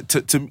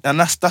true. And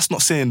that's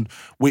not saying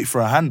wait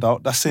for a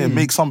handout. That's saying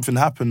make something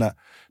happen that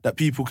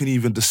people can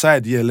even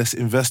decide, let's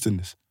invest in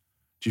this.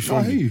 Do you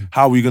feel me?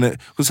 How are we gonna?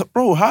 Because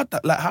bro, how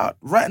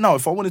right now,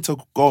 if I wanted to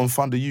go and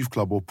fund a youth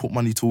club or put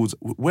money towards,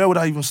 where would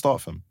I even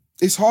start from?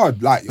 It's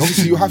hard. Like,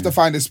 obviously, you have to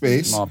find a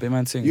space. No, big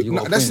man thing.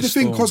 That's the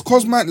thing,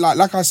 because man,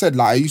 like I said,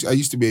 like I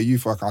used to be a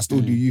youth worker. I still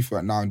do youth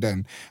work now and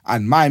then.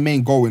 And my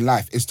main goal in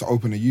life is to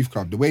open a youth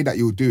club. The way that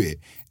you'll do it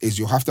is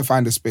you'll have to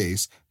find a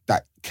space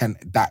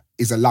that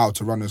is allowed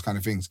to run those kind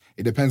of things.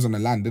 It depends on the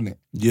land, innit?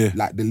 Yeah.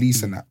 Like the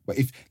lease and that. But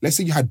if, let's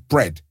say you had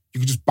bread,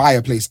 you could just buy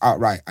a place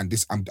outright and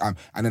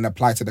then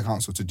apply to the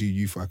council to do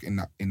youth work in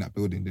that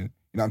building.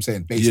 You know what I'm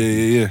saying?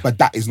 Basically. Yeah. But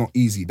that is not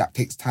easy. That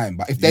takes time.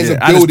 But if there's a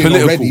building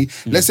already,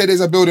 let's say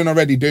there's a building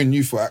already doing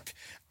youth work,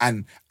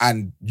 and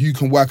you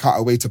can work out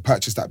a way to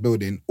purchase that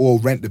building or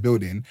rent the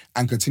building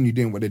and continue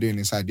doing what they're doing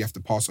inside. You have to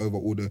pass over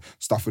all the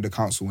stuff with the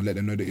council and let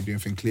them know that you're doing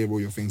things, clear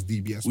all your things,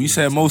 DBS. We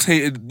say most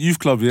hated youth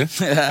club, yeah?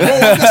 Bro,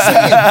 I'm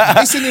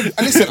just saying.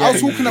 Listen, I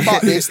was talking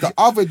about this the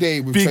other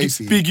day with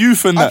Tracy. Big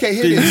youth and that. Okay,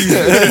 hear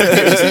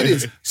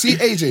this. See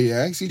AJ,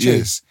 yeah? See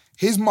Chase.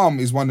 His mum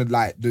is one of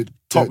like the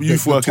top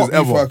youth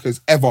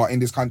workers ever in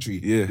this country.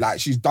 Yeah.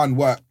 Like, she's done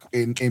work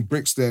in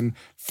Brixton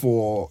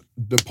for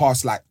the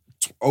past like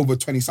over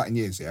 20-something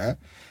years, yeah?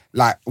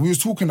 Like, we was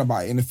talking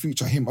about it in the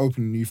future, him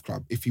opening a youth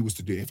club, if he was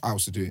to do it, if I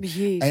was to do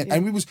it.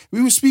 And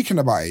we were speaking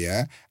about it,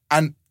 yeah?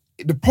 And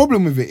the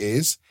problem with it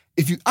is,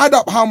 if you add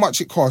up how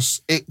much it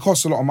costs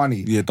a lot of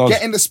money. Yeah, it does.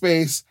 Getting the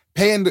space,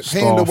 paying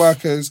the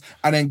workers,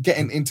 and then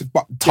getting into...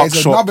 But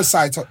there's another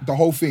side to the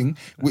whole thing,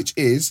 which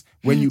is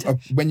when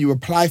you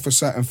apply for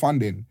certain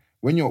funding.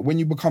 When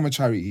you become a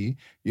charity,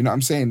 you know what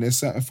I'm saying, there's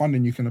certain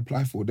funding you can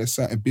apply for. There's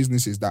certain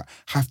businesses that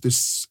have to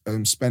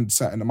spend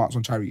certain amounts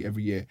on charity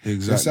every year.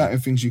 Exactly. There's certain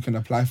things you can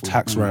apply for.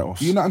 Tax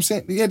write-offs. You know what I'm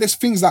saying? Yeah, there's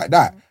things like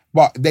that.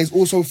 But there's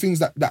also things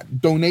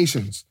that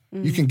donations.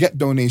 You can get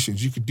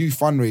donations. You could do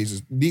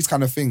fundraisers. These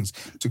kind of things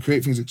to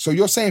create things. So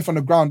you're saying from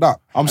the ground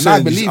up. I'm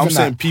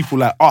saying people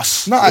like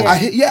us. No,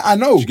 I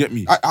know. You get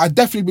me? I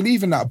definitely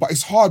believe in that. But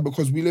it's hard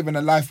because we live in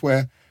a life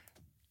where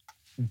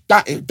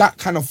that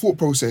kind of thought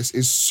process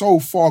is so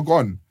far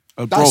gone.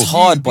 It's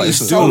hard, but it's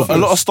still a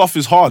lot of stuff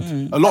is hard.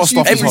 A lot of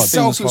stuff is hard.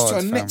 Selfless to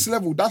a next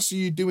level. That's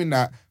you doing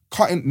that,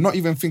 not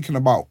even thinking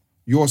about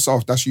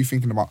yourself. That's you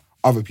thinking about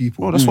other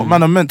people. Well, that's what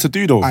man are meant to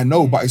do, though. I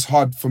know, but it's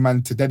hard for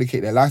man to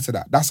dedicate their life to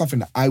that. That's something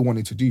that I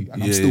wanted to do,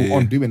 and I'm still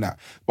on doing that.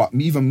 But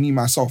me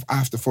myself, I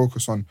have to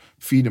focus on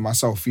feeding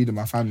myself, feeding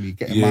my family,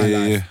 getting my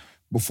life.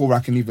 Before I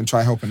can even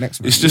try helping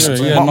next man. It's just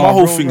my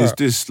whole thing is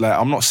this. Like,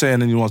 I'm not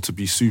saying anyone to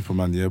be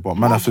Superman, yeah, but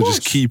man, I have to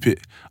just keep it.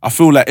 I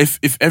feel like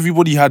if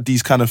everybody had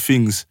these kind of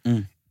things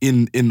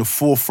in the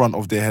forefront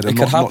of their head and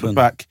not the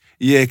back,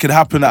 it could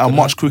happen at a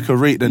much quicker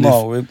rate than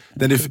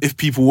if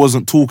people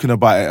wasn't talking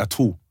about it at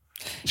all.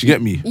 Do you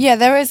get me? Yeah,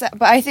 there is,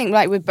 but I think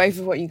like with both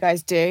of what you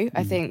guys do,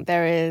 I think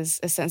there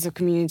is a sense of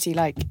community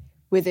like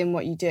within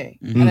what you do,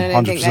 and I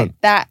don't think like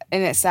that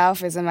in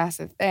itself is a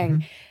massive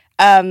thing.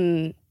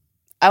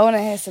 I want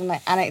to hear some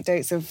like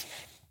anecdotes of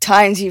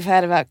times you've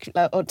heard about,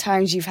 or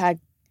times you've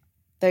had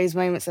those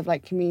moments of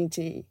like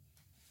community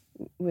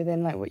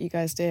within like what you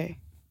guys do.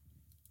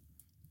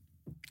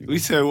 We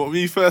say what,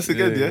 me first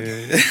again,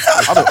 yeah?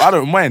 I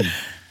don't mind.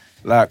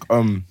 Like,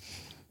 I'm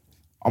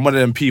one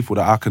of them people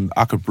that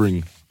I could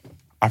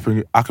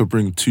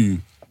bring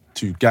two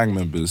gang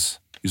members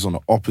who's on the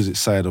opposite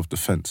side of the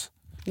fence.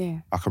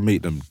 Yeah, I can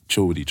make them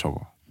chill with each other.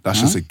 That's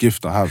just a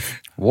gift I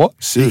have. What? You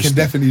Seriously. can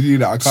definitely do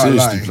that. I can't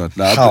lie.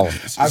 Blood. How?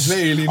 I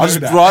clearly know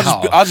that.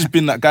 Bro, I just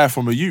been that guy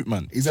from a youth,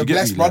 man. He's a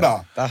blessed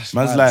brother. That's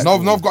man's like,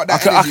 Nov got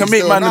that. I can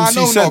make man them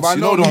see sense.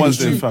 You know the ones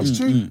there, fam. It's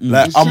true.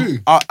 Like,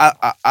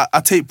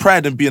 I take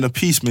pride in being a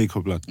peacemaker,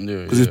 blood.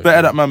 Because it's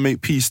better that man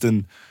make peace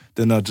than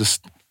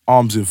just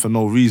arms him for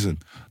no reason.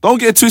 Don't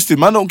get it twisted,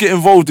 man. Don't get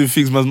involved in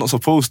things man's not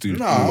supposed to. No.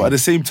 But at the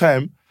same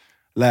time,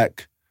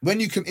 like, when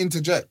you can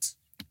interject.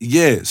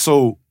 Yeah,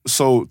 so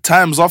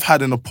times I've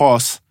had in the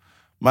past,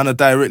 man are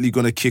directly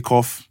gonna kick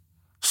off,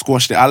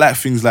 squash it. I like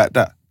things like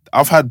that.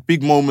 I've had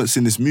big moments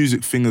in this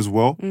music thing as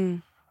well.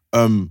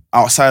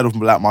 Outside of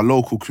like my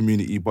local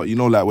community, but you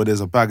know, like where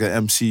there's a bag of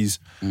MCs,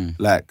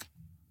 like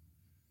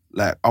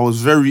I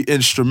was very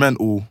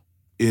instrumental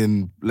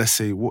in, let's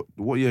say,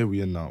 what year are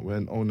we in now? We're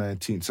in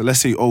 2019. So let's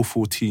say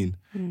 2014,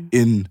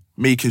 in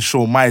making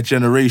sure my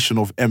generation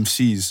of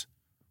MCs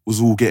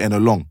was all getting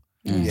along.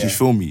 Do you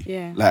feel me?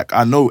 Yeah. Like,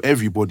 I know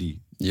everybody.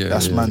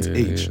 That's man's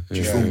age. Do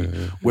you feel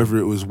me? Whether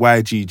it was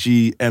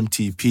YGG,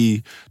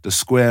 MTP, the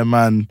Square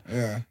Man,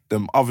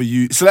 them other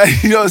youths.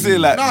 Like, you know what I'm saying?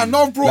 Like,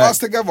 no brought us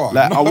together.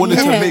 Like, I wanted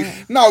to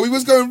make... No, man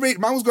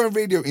was going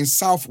radio in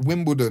South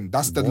Wimbledon.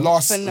 That's the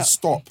last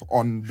stop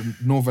on the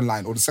Northern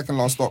Line, or the second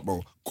last stop,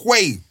 bro.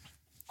 Quay.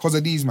 Because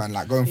of these, man,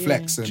 like going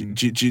flex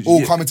and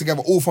all coming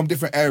together, all from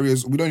different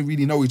areas. We don't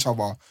really know each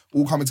other,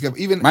 all coming together.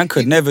 Even man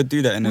could never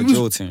do that in a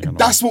drill team. You know?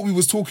 That's what we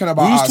was talking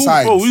about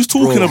outside. We was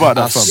talking about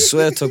that, fam. I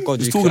swear to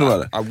God, you talking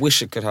about that. I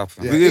wish it could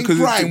happen. Yeah, because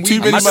too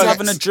many man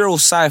having a drill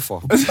cypher.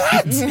 Bro, do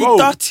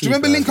you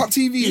remember Link Up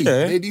TV?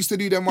 Yeah. They used to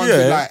do them ones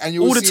with, like, and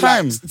you all the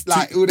time,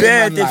 like all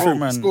bare them different,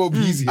 man. Score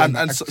easy.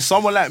 And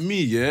someone like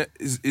me,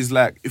 is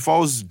like, if I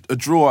was a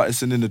drill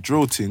artist and in a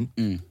drill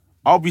thing,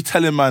 I'll be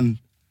telling man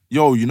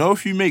yo, you know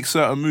if you make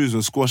certain moves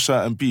and score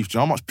certain beef, do you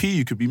know how much P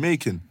you could be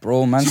making?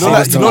 Bro, man. You know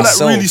that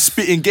really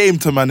spitting game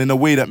to man in a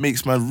way that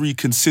makes man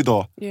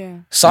reconsider.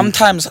 Yeah.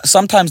 Sometimes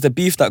the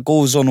beef that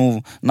goes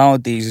on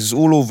nowadays is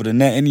all over the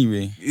net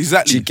anyway.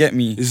 Exactly. Do you get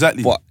me?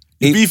 Exactly. But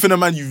beefing a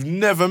man you've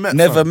never met.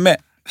 Never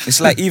met.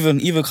 It's like even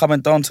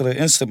coming down to the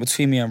incident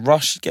between me and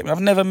Rush, you get me? I've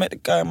never met the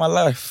guy in my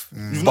life.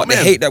 But the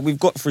hate that we've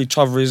got for each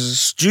other is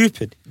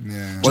stupid. Yeah. Do you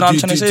know what I'm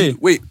trying to say?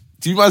 Wait,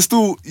 do you man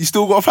still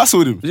got a flash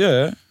with him?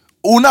 Yeah.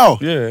 All now?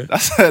 Yeah.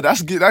 That's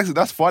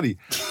funny.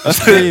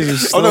 That's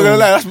crazy. I'm not gonna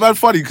lie, that's mad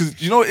funny because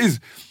you know what it is?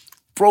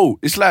 Bro,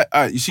 it's like,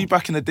 you see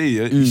back in the day,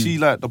 yeah, you see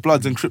like the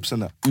Bloods and Crips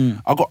and that.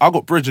 I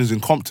got brethren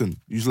in Compton,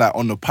 who's like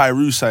on the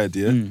Pyru side,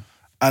 yeah,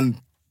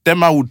 and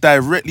them I will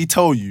directly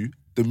tell you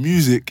the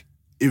music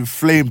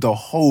inflamed the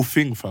whole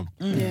thing, fam.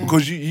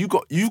 Because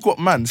you've got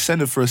man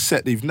sending for a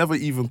set they've never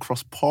even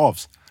crossed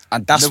paths.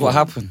 And that's what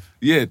happened.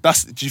 Yeah, do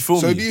you feel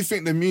me? So do you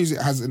think the music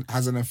has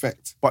an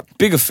effect? But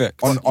big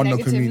effect on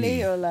the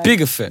community? Or like...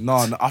 Big effect.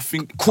 No, I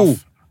think cool.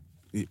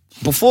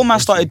 Before man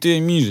started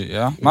doing music,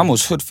 yeah, man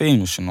was hood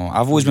famous, you know.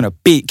 I've always been a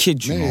bait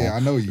kid, you know. Yeah, I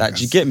know you. Like,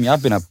 do you get me?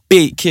 I've been a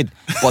bait kid.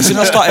 But since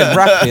I started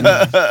rapping,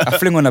 I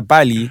fling on a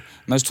bally,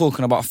 man's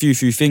talking about a few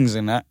things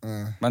and that.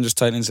 Man just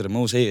turned into the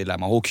most hated. Like,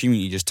 my whole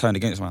community just turned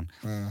against man.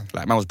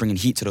 Like, man was bringing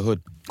heat to the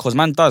hood. Because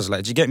man does,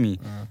 like, do you get me?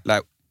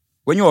 Like,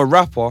 when you're a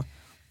rapper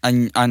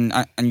and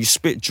you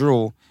spit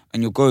drill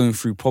and you're going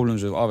through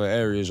problems with other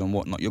areas and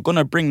whatnot, you're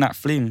gonna bring that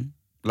flame.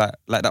 Like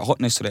that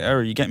hotness to the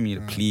area, you get me?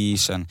 The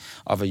police and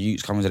other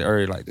youths coming to the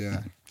area, like,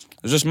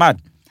 it's just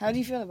mad. How do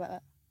you feel about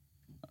that?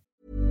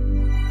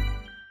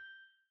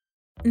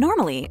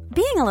 Normally,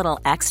 being a little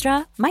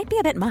extra might be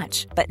a bit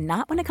much, but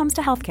not when it comes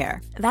to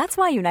healthcare. That's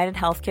why United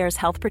Healthcare's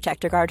Health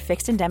Protector Guard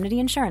fixed indemnity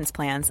insurance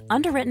plans,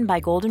 underwritten by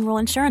Golden Rule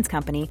Insurance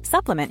Company,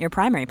 supplement your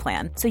primary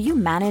plan so you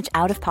manage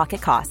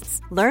out-of-pocket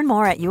costs. Learn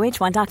more at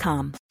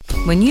uh1.com.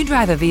 When you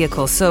drive a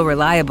vehicle so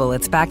reliable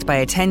it's backed by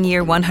a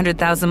 10-year,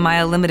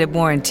 100,000-mile limited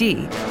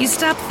warranty, you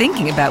stop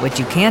thinking about what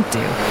you can't do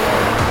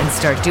and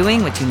start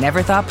doing what you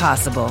never thought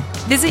possible.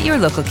 Visit your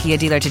local Kia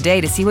dealer today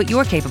to see what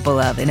you're capable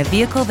of in a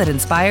vehicle that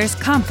inspires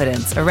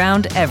confidence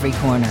around every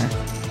corner.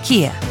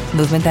 Kia,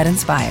 movement that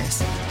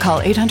inspires.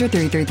 Call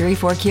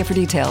 800-333-4KIA for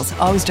details.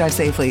 Always drive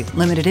safely.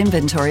 Limited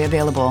inventory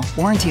available.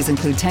 Warranties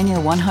include 10-year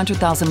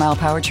 100,000-mile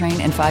powertrain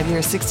and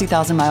 5-year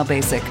 60,000-mile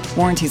basic.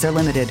 Warranties are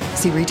limited.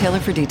 See retailer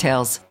for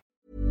details.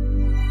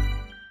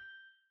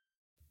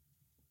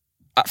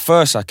 At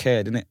first I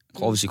cared, innit?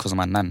 Obviously because of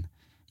my nan.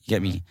 You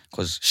get me?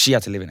 Because she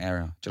had to live in the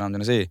area. Do you know what I'm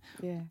going to say?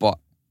 Yeah. But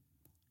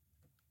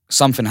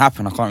something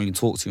happened I can't really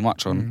talk too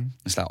much on.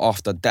 It's like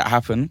after that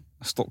happened,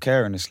 I stopped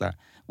caring. It's like,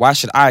 why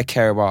should I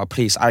care about a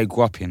place I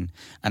grew up in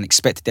and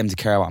expect them to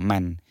care about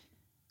man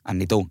and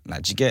they don't?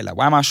 Like, do you get it? Like,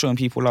 why am I showing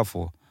people love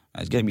for?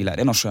 Like, do you get me? Like,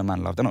 they're not showing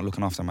man love. They're not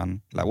looking after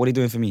man. Like, what are they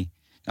doing for me? You know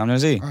what I'm going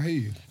to say? I hear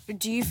you. But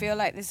do you feel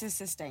like this is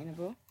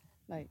sustainable?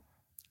 Like,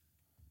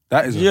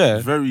 that is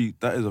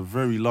a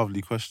very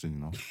lovely question, you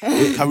know.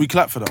 Can we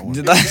clap for that one?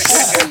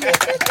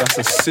 That's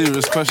a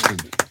serious question.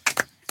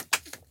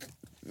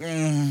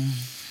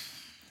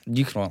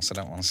 You can answer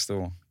that one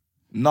still.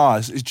 Nah,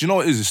 do you know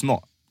what it is? It's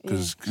not.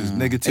 Because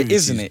negativity. It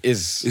isn't, it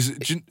is.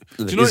 Do you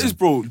know what it is,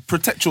 bro?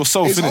 Protect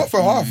yourself, It's innit? half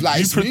for half.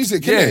 Like, it's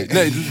music, innit?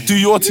 Like, do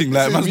your thing.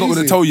 Like, It's man's not going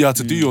to music. tell you how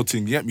to do your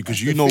thing, you get me? Because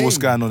you That's know the what's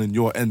thing. going on in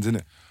your ends,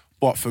 innit?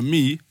 But for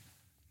me,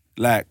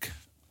 like,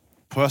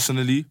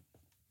 personally,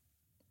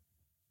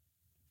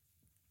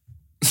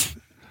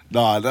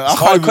 nah, I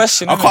hard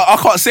question, I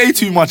can't say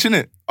too much,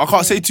 innit? I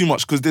can't say too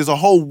much because there's a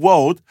whole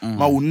world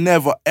I will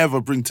never ever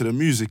bring to the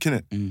music,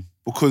 innit?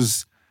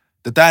 Because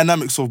the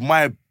dynamics of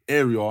my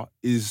area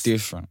is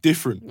different. Do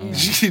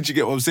you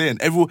get what I'm saying?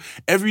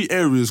 Every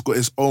area's got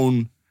its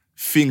own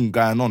thing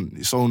going on,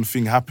 its own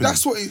thing happening.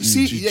 That's what it,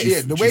 see.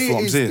 The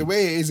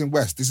way it is in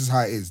West. This is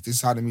how it is. This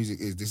is how the music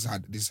is. This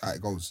is how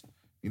it goes.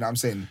 You know what I'm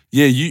saying?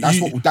 Yeah,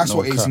 that's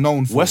what it's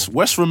known for.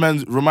 West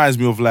reminds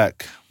me of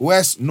like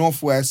West,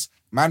 Northwest.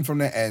 Man from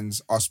their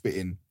ends are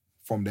spitting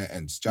from their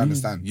ends. Do you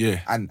understand?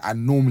 Yeah. And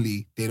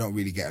normally they don't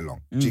really get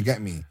along. Do you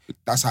get me?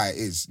 That's how it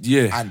is.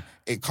 Yeah. And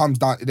it comes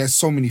down. There's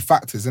so many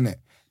factors, isn't it?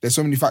 There's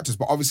so many factors,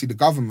 but obviously the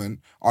government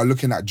are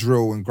looking at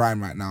drill and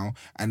grime right now,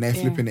 and they're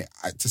flipping it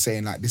to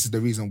saying like this is the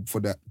reason for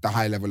the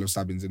high level of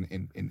stabbings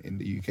in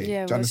the UK.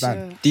 Yeah, do you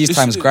understand? These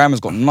times, grime has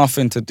got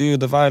nothing to do with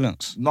the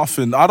violence.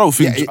 Nothing. I don't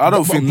think But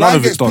none grime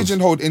of it gets does.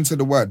 pigeonholed into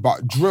the word,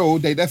 but drill,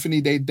 they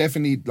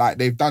definitely like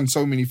they've done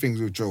so many things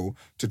with drill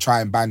to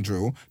try and ban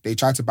drill. They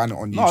tried to ban it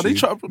on YouTube. No, they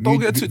try. Don't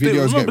get to.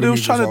 Remember, they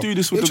was trying to do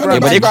this with the They're grime. Yeah,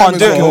 but they can't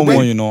do it no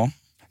more, you know.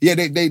 Yeah,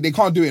 they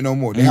can't do it no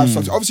more. They have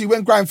something. Obviously,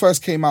 when grime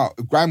first came out,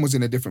 grime was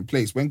in a different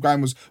place. When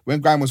grime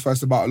was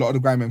first about, a lot of the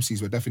grime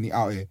MCs were definitely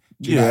out here.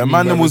 Do you know what I mean?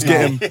 man, them was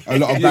Whereas getting now, a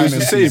lot of it grime was the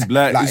MCs. same.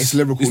 Like it's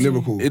lyrical. It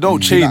don't Do you know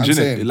what change, I'm innit?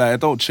 saying? Like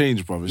it don't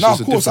change, bro. It's No, just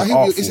of course, a I different hear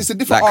art it's a form.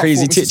 different Like art crazy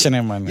form. It's teaching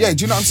them, man. Yeah,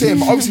 do you know what I'm saying?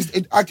 But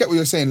obviously, I get what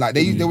you're saying. Like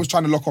they was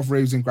trying to lock off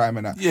raves in grime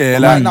and that. Yeah,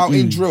 But like, right now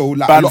in drill,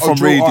 like banned a lot from of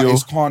drill radio.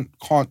 artists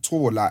can't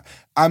tour. Like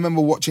I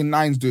remember watching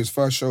Nines do his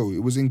first show.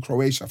 It was in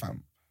Croatia,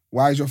 fam.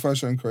 Why is your first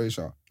show in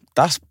Croatia?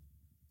 That's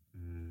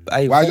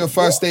Hey, Why is your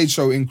first stage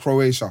show in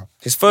Croatia?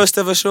 His first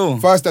ever show.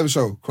 First ever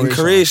show,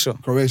 Croatia. In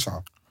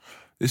Croatia.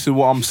 This is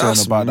what I'm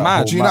saying about that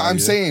whole Do you know what matter, I'm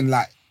yeah? saying?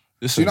 Like,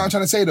 Listen, do you know what I'm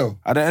trying to say though?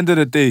 At the end of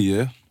the day,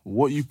 yeah,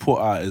 what you put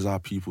out is how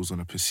people's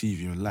gonna perceive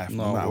you in life,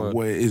 no No matter word.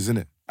 what it is,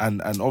 innit?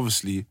 And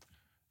obviously,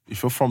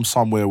 if you're from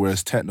somewhere where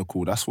it's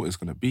technical, that's what it's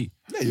gonna be.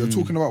 Yeah, you're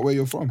talking about where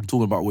you're from.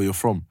 Talking about where you're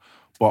from.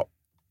 But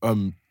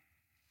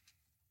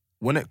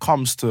when it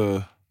comes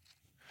to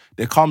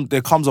there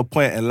comes a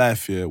point in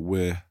life here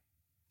where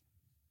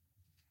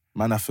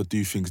man have to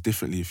do things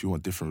differently if you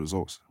want different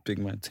results. Big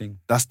man thing.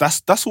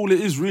 That's all it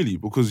is really,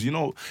 because you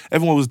know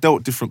everyone was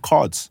dealt different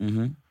cards.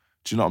 Mm-hmm.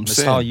 Do you know what I'm It's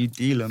saying? how you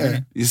deal them,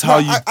 innit? It's how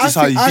you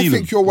deal I them.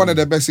 think you're one of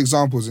the best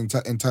examples in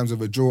terms of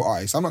a drill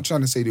artist. I'm not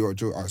trying to say that you're a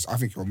drill artist. I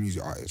think you're a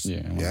music artist.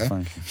 Yeah, well,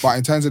 thank you. But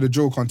in terms of the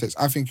drill context,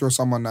 I think you're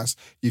someone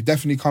you've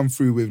definitely come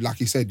through with, like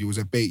you said, you was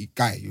a bait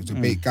guy. You was a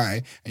bait guy,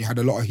 and you had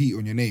a lot of heat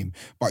on your name.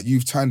 But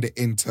you've turned it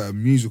into a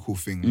musical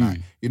thing, like,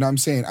 you know what I'm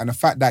saying. And the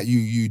fact that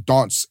you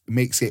dance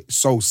makes it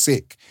so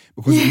sick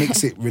because it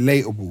makes it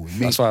relatable.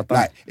 That's what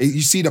I thought.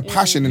 You see the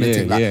passion in the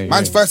thing. Like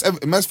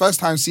man's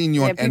first time seeing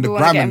you on the people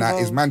gram wanna and get that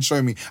is involved. man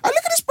showing me.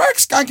 Look at this Berg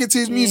skanking to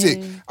his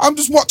music. I'm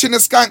just watching the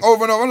skank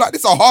over and over. I'm like,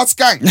 this is a hard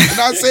skank. You know what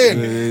I'm saying?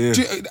 And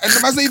the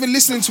man's not even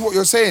listening to what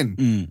you're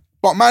saying.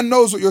 But man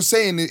knows what you're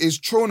saying is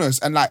trueness,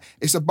 and like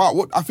it's about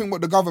what I think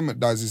what the government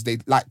does is they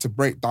like to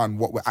break down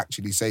what we're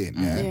actually saying.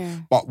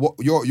 Yeah. But what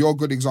you're a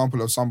good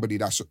example of somebody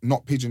that's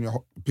not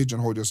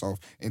pigeonhole yourself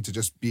into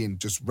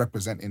just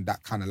representing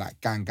that kind of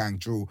like gang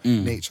drill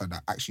nature.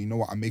 That actually, you know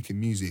what, I'm making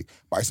music,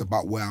 but it's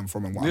about where I'm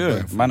from and what I'm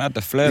going from. Man had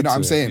the flair. You know what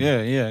I'm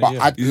saying?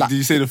 But Did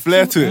you say the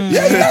flair to it?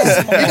 Yeah, he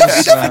does.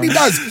 He definitely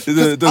does.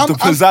 The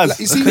pizzazz.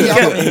 You see me,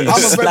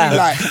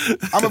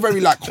 I'm a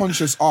very like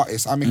conscious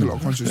artist. I make a lot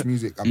of conscious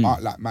music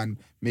about like man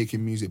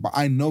making music, but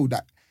I know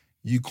that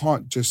you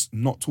can't just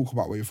not talk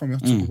about where you're from. You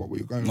have to talk about where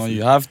you're going. No, through.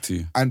 you have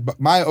to. But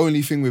my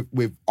only thing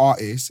with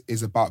artists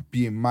is about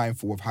being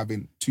mindful of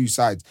having two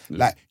sides.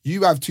 Like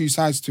you have two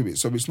sides to it,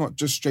 so it's not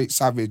just straight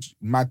savage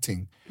mad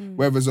thing.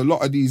 Whereas a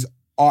lot of these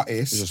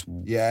artists,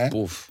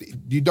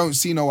 you don't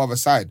see no other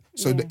side.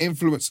 So the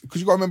influence, because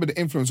you got to remember the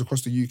influence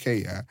across the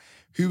UK. Yeah,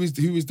 who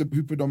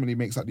predominantly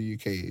makes up the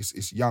UK?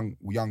 It's young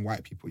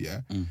white people. Yeah,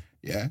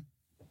 yeah.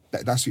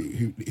 That's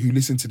who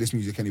listen to this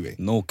music anyway.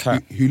 No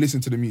cap. Who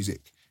listen to the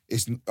music.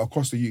 It's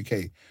across the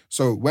UK.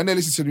 So when they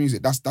listen to the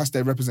music, that's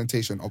their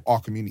representation of our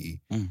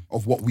community,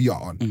 of what we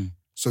are on.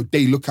 So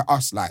they look at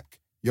us like,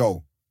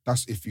 yo,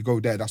 that's if you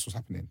go there, that's what's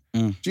happening. Do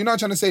you know what I'm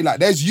trying to say?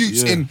 Like there's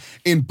youths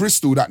in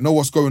Bristol that know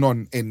what's going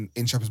on in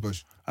Shepherd's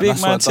Bush. Big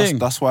man thing.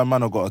 That's why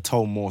man have got to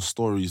tell more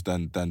stories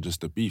than just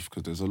the beef,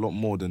 because there's a lot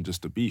more than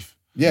just the beef.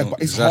 Yeah,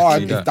 but it's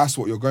hard if that's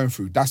what you're going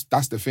through. That's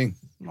the thing.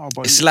 No,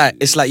 but It's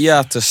like you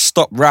have to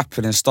stop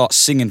rapping and start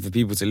singing for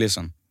people to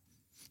listen.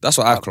 That's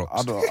what I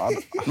clocked.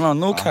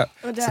 No cap.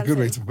 It's a good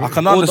way to put it.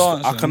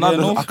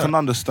 I can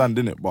understand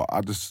in it, but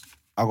I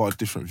got a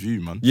different view,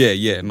 man.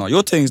 Yeah. No,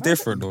 your thing's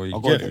different though. I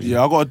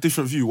got a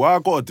different view. Why I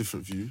got a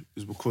different view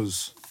is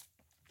because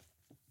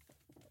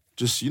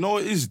just, you know,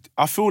 it is.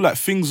 I feel like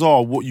things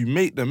are what you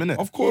make them, innit?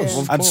 Of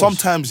course. And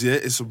sometimes,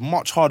 it's a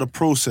much harder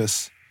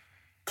process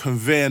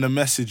conveying a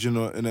message in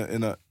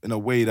a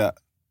way that,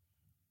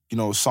 you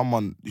know,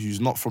 someone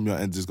who's not from your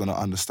end is gonna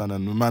understand,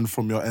 and the man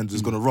from your end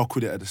is gonna rock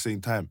with it at the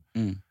same time.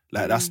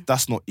 Like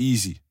that's not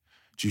easy.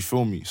 Do you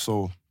feel me?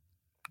 So,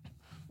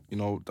 you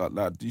know,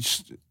 that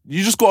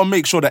you just gotta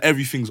make sure that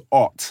everything's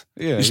art.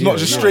 Yeah, it's not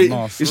just straight.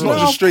 No, it's not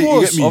just straight.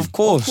 You get me? Of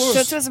course.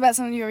 So tell us about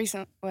some of your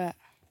recent work.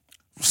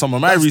 Some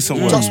of my recent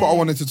ones. That's what I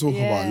wanted to talk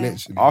about,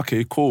 literally.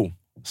 Okay, cool.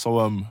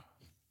 So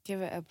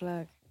Give it a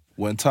plug.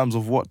 well, in terms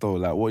of what though?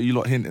 Like, what are you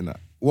lot hinting at?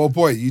 Well,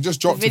 boy, you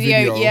just dropped The a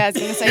video, video. yeah, I was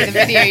going to say the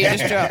video you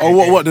just dropped.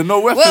 Oh, what? The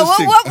no weapons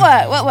thing.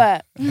 What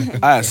work?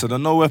 Alright, so the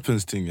no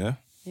weapons thing, yeah.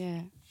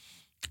 Yeah.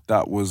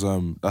 That was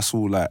that's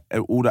all like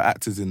all the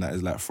actors in that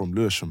is like from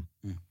Lewisham.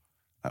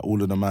 Like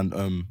all of the man,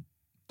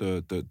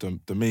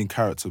 the main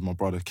character, my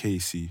brother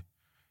Casey,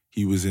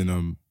 he was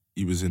in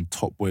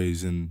Top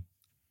Ways in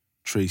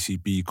Tracy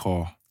B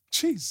Car.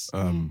 Jeez.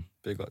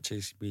 Big up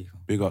Tracy B.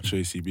 Big up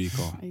Tracy B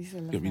Car. I used to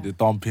love Get me that. the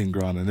dumping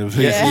ground and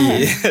everything.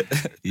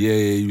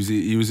 Yeah.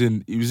 He was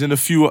in a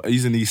few.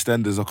 He's in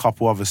EastEnders, a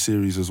couple other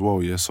series as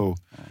well. Yeah, so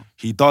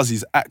he does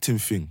his acting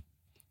thing.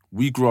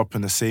 We grew up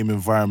in the same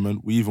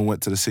environment. We even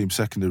went to the same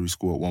secondary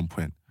school at one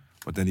point.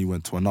 But then he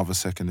went to another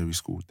secondary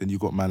school. Then you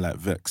got man like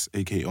Vex,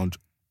 aka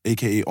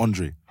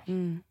Andre.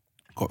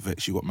 Got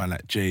Vex. You got man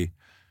like Jay,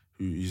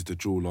 who is the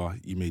jeweler.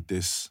 He made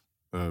this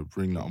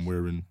ring that I'm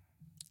wearing.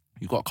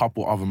 You got a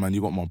couple other man.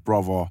 You got my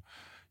brother.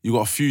 You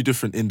got a few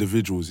different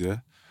individuals, yeah?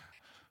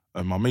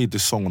 I made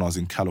this song when I was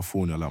in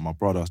California. Like, my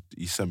brother,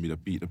 he sent me the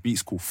beat. The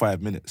beat's called 5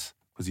 minutes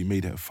because he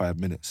made it in 5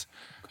 minutes.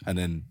 And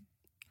then,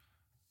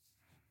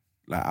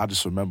 like, I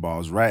just remember I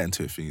was writing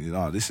to it thinking,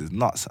 this is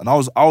nuts. And I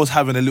was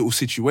having a little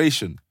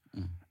situation.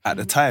 at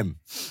the time.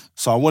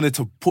 So I wanted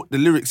to put the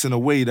lyrics in a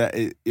way that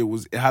it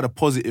had a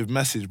positive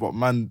message, but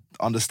man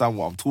understand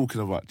what I'm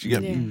talking about. Do you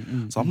get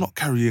me? So I'm not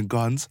carrying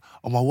guns.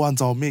 On my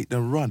ones, I'll make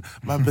them run.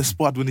 Man, best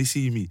spud when they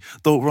see me.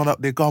 Don't run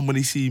up their gun when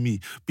they see me.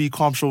 Be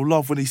calm, show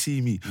love when they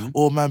see me.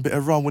 Or man, better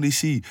run when they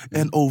see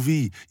NOV.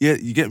 Yeah,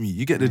 you get me?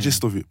 You get the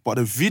gist of it. But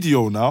the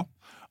video now,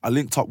 I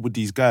linked up with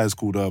these guys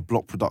called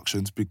Block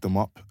Productions, big them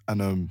up.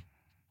 And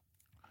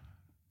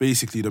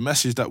basically the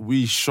message that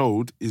we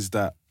showed is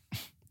that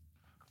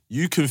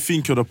you can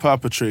think you're the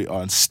perpetrator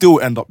and still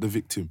end up the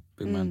victim.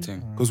 Big man thing.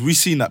 Because we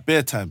seen that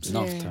bare times.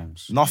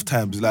 Enough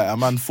times. Like a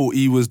man thought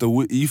he was the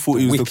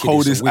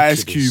coldest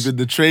ice cube in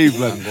the trade,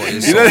 man.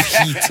 You know?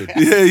 Heated.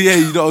 Yeah,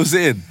 you know what I'm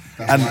saying?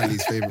 That's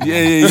Wiley's favourite.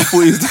 Yeah, he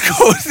thought he was the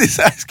coldest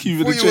ice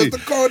cube in the He trade.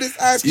 was the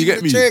coldest ice cube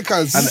in the trade,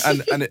 cuz.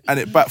 And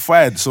it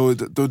backfired. So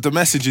the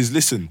message is,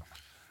 listen,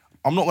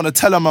 I'm not gonna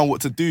tell a man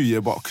what to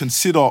do, but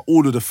consider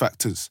all of the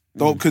factors.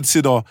 Don't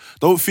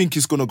think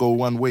it's gonna go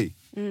one way.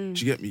 Do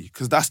you get me?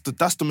 Because that's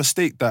the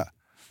mistake that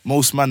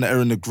most men that are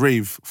in the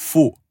grave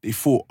thought. They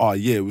thought,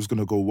 it was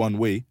gonna go one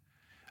way,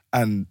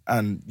 and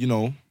you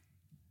know,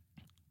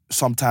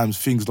 sometimes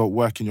things don't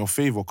work in your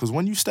favor. Because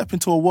when you step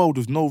into a world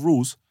with no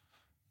rules,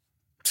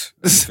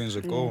 things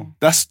will go.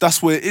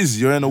 That's where it is.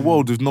 You're in a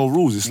world with no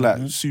rules. It's like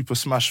Super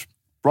Smash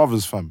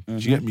Brothers, fam. Do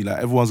you get me? Like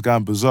everyone's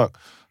going berserk.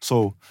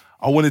 So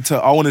I wanted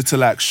to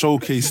like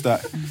showcase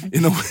that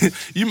in a way.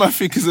 You might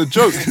think it's a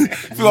joke. You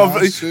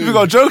think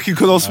I'm joking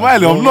because I'm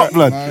smiling. I'm not,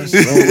 blood.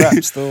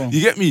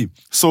 You get me?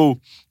 So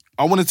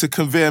I wanted to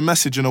convey a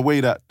message in a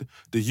way that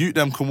the youth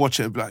them can watch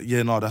it and be like,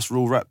 yeah, no, that's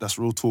real rap, that's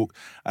real talk,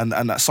 and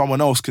that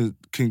someone else can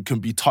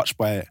be touched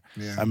by it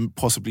and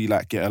possibly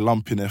like get a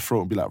lump in their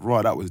throat and be like,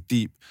 right, that was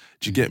deep.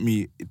 Do you get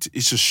me?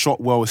 It's just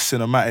shot well, it's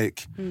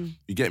cinematic.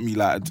 You get me?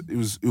 Like it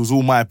was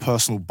all my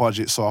personal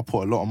budget, so I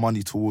put a lot of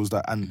money towards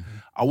that, and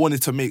I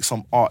wanted to make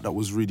some art that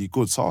was really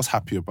good, so I was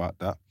happy about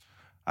that.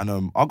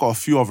 And I got a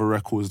few other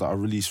records that I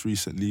released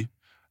recently.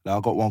 Like I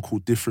got one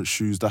called Different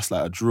Shoes. That's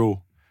like a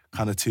drill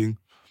kind of thing.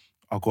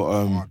 I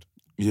got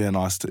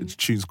the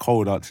tune's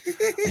cold. I'm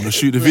gonna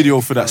shoot the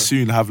video for that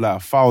soon. Have like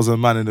 1,000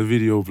 man in the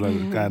video,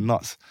 like going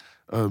nuts.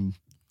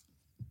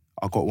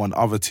 I got one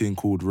other thing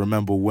called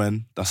Remember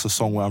When. That's a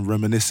song where I'm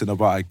reminiscing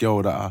about a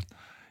girl that I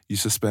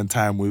used to spend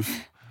time with.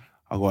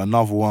 I got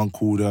another one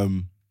called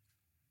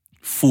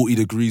 40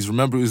 Degrees.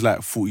 Remember it was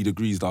like 40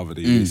 degrees the other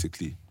day,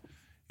 basically.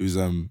 It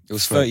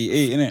was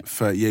 38, innit?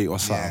 38 or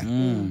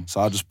something.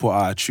 So I just put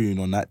out a tune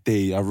on that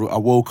day. I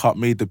woke up,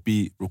 made the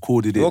beat,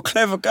 recorded it. You're a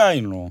clever guy,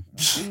 you know.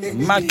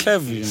 Mad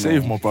clever, you know.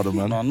 Save my brother,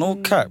 man. No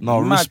cap.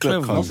 No, mad respect,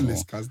 clever.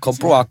 Novelist, Because,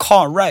 bro, I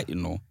can't write, you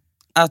know,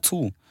 at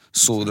all.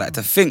 So, like,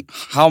 to think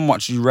how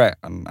much you write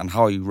and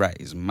how you write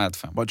is mad,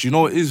 fam. But you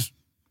know what it is?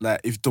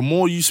 Like, if the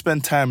more you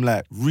spend time,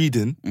 like,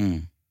 reading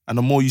and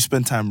the more you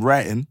spend time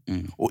writing,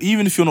 or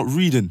even if you're not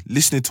reading,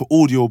 listening to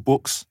audio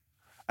books,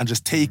 and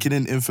just taking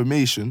in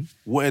information,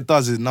 what it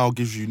does is now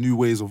gives you new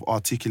ways of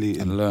articulating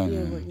And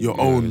learn. your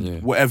own,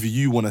 whatever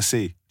you want to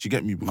say. Do you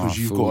get me? Because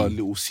you've got a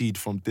little seed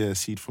from there,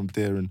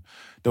 and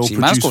they'll See, produce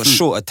man's got fruit.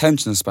 short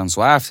attention span,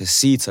 so I have to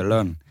see to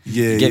learn.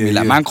 Yeah, you get me? yeah,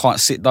 Like, yeah. man can't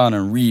sit down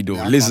and read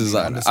or listen. can't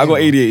Like, do the I got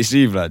same,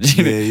 ADHD, blood.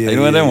 You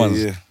know what them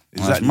ones? Yeah.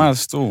 That's Exactly. mad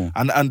still.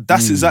 And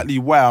that's exactly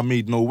why I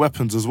made No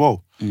Weapons as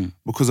well.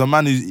 Because a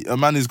man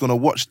is gonna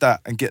watch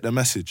that and get the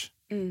message.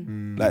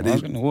 Like I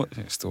was going to watch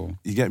it still.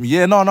 you get me?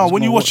 Yeah, no. was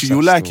When you gonna watch watch it, that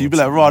you'll like it. still. You'll be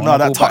like, I right, no,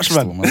 wanna that go touch,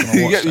 back man. still. I was gonna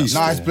You watch get me? that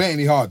Nah, it's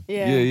blatantly hard.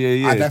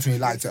 Yeah. I definitely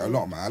liked it a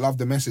lot, man. I love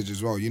the message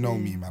as well. You know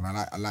me, man.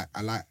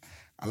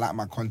 I like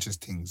my conscious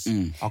things.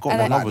 I got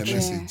And one I I other like the tune.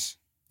 message.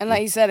 And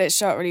like you said, it's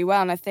shot really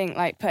well. And I think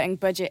like putting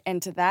budget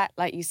into that,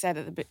 like you said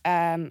at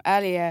the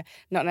earlier,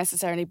 not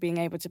necessarily being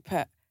able to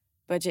put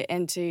budget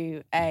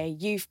into a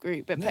youth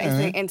group, but putting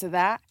something into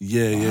that.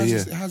 Yeah.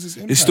 It has its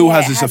impact. It still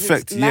has it its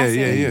effect. massive,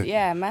 Yeah.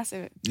 Yeah,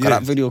 massive. God,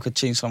 that video could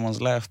change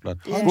someone's life, blood.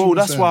 Bro,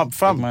 that's why, Big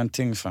fam. man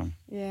thing, fam.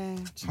 Yeah.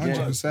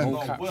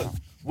 100%.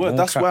 Well,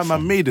 that's cap, why man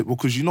fam. made it,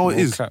 because you know what it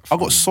No is. cap, I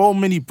got fam. so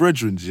many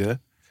brethren,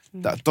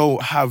 that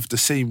don't have the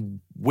same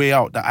way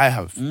out that I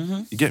have.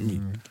 You get me?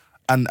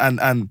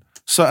 And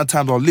certain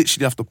times I'll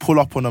literally have to pull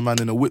up on a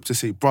man in a whip to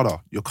say, brother,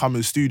 you're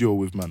coming studio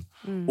with, man.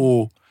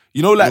 Or,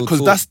 you know, like, Real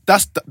because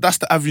talk. that's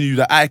the avenue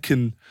that I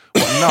can,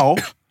 but now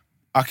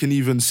I can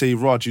even say,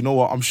 Raj, you know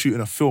what, I'm shooting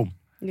a film.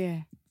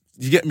 Yeah.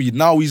 You get me?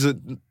 Now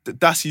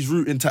that's his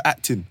route into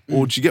acting.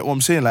 Or do you get what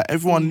I'm saying? Like,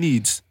 everyone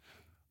needs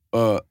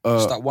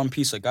Just that one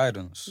piece of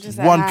guidance. Just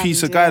that one hand,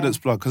 piece of yeah. guidance,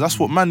 blood, because that's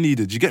what man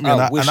needed. You get me? I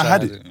And I wish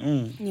had it.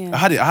 Yeah. I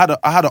had it.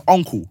 I had an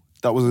uncle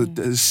that was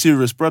a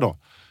serious brother.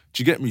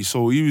 Do you get me?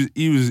 So he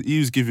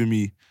was giving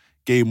me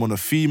game on the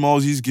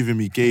females. He's giving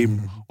me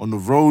game on the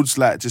roads.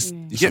 Like, just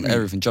you get me?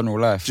 Everything, general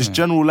life. Just innit?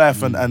 general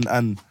life,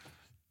 and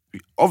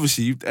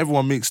obviously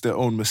everyone makes their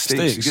own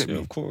mistakes. You get me? yeah,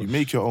 of course. You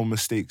make your own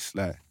mistakes.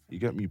 Like, you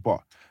get me? But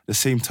at the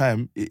same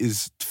time, it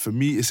is, for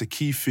me, it's a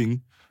key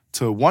thing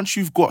to, once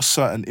you've got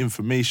certain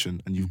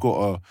information and you've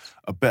got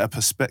a better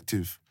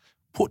perspective,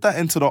 put that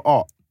into the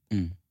art.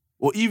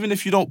 Or even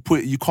if you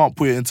can't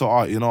put it into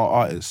art, you're not an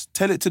artist.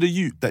 Tell it to the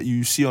youth that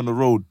you see on the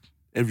road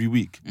every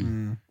week.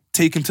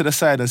 take him to the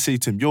side and say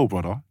to him, yo,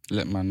 brother.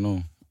 Let man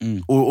know.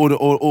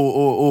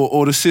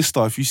 Or the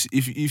sister, if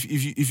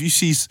you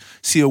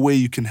see a way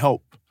you can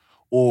help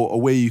or a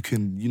way you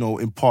can,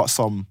 impart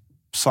something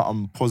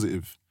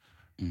positive.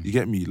 You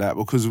get me? Like,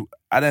 because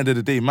at the end of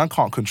the day, man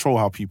can't control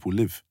how people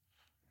live.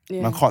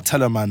 Yeah. Man can't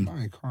tell a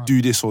man,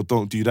 do this or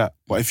don't do that.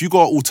 But if you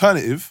got an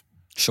alternative...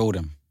 Show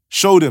them.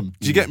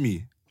 Do you get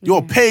me? You're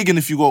a pagan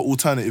if you got an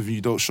alternative and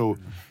you don't show...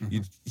 Do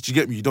you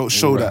get me? You don't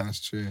show that.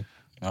 That's true.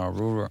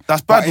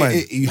 That's bad,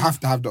 man. You have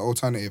to have the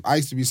alternative. I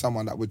used to be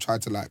someone that would try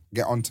to like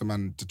get onto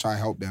man to try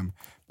help them,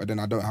 but then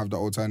I don't have the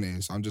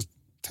alternative. So I'm just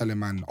telling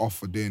man off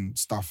for doing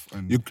stuff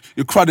and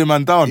you're crudding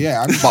man down.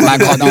 Yeah, but man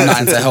can't do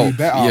nothing to help.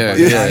 Better,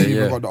 I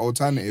even got the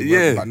alternative.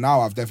 Yeah. But now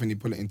I've definitely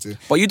put it into.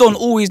 But you don't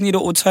always need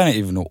an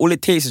alternative, you know. All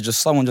it takes is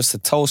just someone just to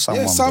tell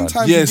someone. Yeah,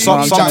 sometimes. Yeah,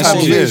 sometimes.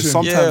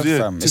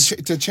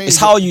 To change. It's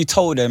how you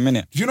told them,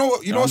 innit? Do you know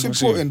what? You know what's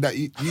important that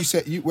you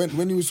said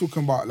when you was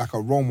talking about like a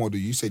role model,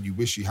 you said you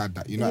wish you had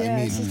that. You know what I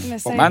mean?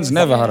 But man's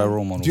never had a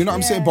role model. Do you know what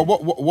I'm saying? But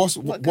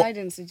what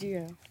guidance did you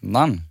have?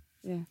 None.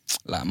 Yeah.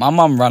 Like, my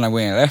mum ran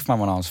away and left me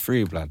when I was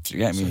 3, blood. Do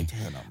you get me?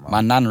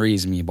 My nan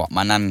raised me, but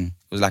my nan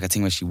was like a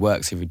thing where she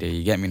works every day.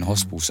 You get me, in the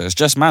hospital. So it's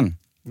just man.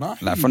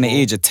 Like, from the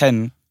age of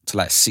 10 to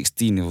like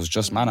 16, it was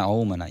just man at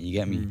home and that. You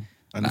get me?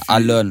 And like, I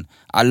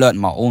learned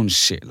my own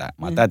shit. Like,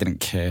 my dad didn't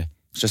care.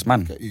 It's just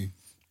man. Get you.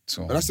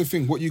 So, but that's the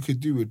thing. What you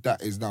could do with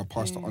that is now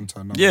pass it on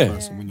to another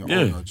person when you're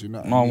older. Do you know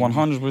what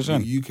I mean?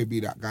 100%. You could be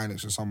that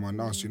guidance for someone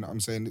else. You know what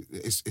I'm saying?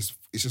 It's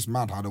just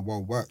mad how the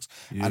world works.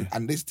 Yeah.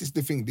 And this is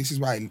the thing. This is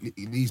why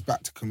it leads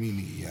back to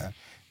community. Yeah,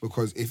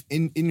 because if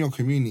in your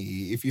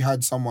community, if you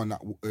had someone that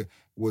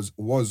was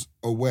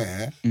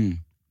aware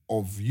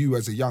of you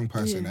as a young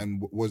person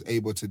and was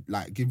able to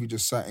like give you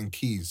just certain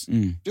keys,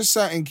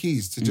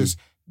 to just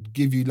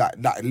give you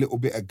like that little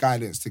bit of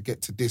guidance to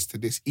get to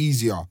this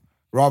easier.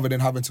 Rather than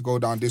having to go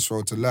down this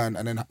road to learn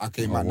and then,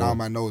 now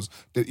man knows.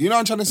 You know what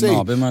I'm trying to say?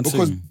 No,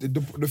 because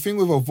the thing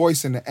with a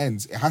voice in the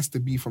ends, it has to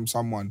be from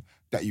someone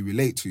that you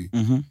relate to.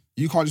 Mm-hmm.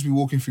 You can't just be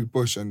walking through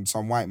bush and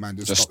some white man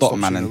just stop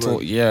man and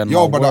talk. Yeah,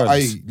 yo, brother,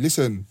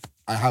 listen,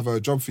 I have a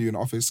job for you in the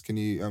office. Can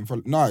you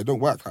follow? No, it don't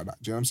work like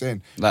that. Do you know what I'm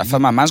saying? Like, for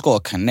man's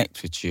got to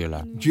connect with you.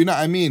 Like, do you know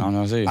what I mean? I know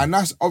what I'm saying. And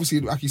that's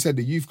obviously, like you said,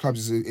 the youth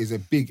clubs is a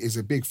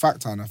big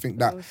factor. And I think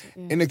that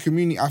in the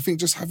community, I think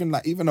just having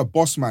like even a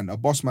boss man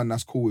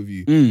that's cool with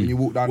you when you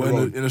walk down the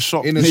road in a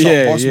shop,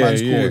 boss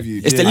man's cool with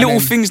you. It's the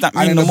little things that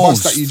mean the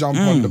most. Bus that you jump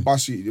on, the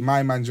bus,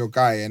 my man's your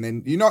guy, and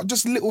then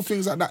just little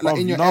things like that, like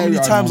in your area. How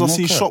many times I've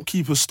seen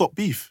shopkeepers stop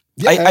beef?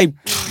 Yeah.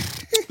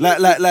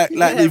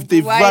 Like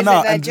they've run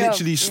out and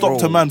literally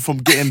stopped a man from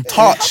getting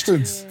touched.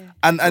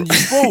 And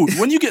you, bro,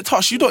 when you get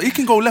touched, it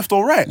can go left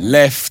or right.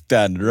 Left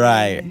and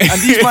right.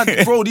 And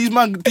these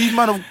man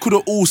could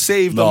have all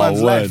saved the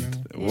man's life.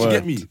 Do you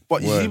get me?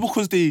 But you see,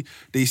 because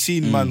they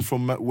seen man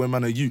from when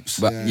man are youths.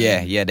 But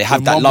they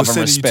have that love and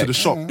respect. You to the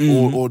shop,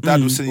 or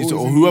dad was sending you to,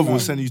 or whoever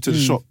was sending you to the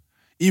shop.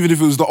 Even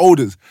if it was the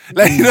oldest,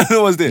 like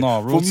who was there.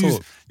 No, real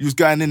talk. You was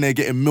going in there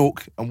getting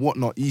milk and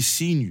whatnot. He's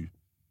seen you.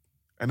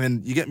 And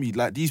then you get me,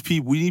 like these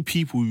people, we need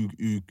people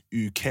who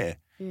care.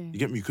 You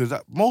get me? Because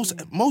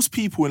most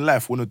people in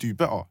life want to do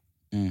better.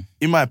 In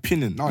my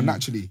opinion. No,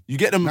 naturally. You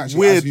get them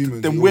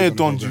weird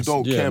dons who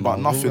don't care about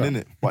nothing,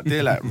 innit? But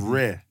they're like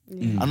rare.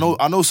 I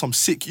know some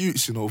sick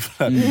youths,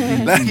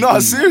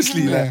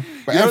 seriously. Like,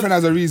 but everything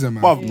has a reason,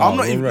 man. But I'm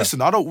not even,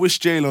 listen, I don't wish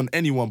jail on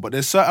anyone, but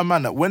there's certain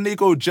man that when they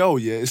go jail,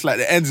 it's like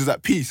the ends is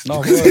at peace.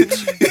 No,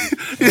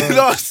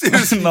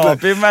 seriously. No,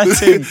 big man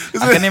thing.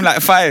 I can name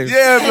like 5.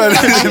 Yeah, man.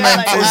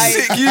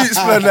 Sick youths,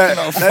 man.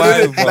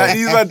 Like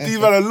these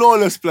man are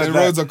lawless, man. The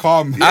roads are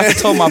calm. I have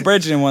to tell my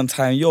brethren one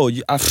time, yo,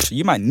 you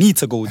might need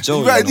to go jail.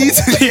 You might need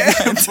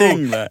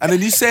to, bro. And then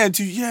he's saying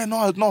to you,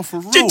 no, for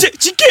real.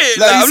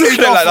 I'm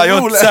looking at like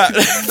you're tapped.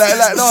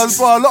 No,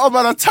 bro, a lot of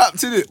men are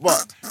tapped in it,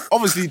 but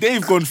obviously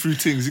they've gone through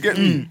things. You get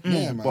me?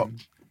 Yeah, man.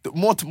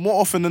 But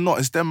more often than not,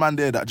 it's them man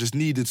there that just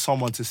needed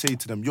someone to say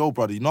to them, "Yo,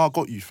 brother, I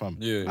got you, fam."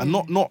 Yeah. And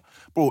not,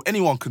 bro.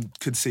 Anyone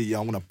could say, "Yeah,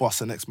 I'm gonna bust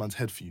the next man's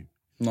head for you."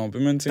 No,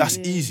 but that's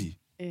easy.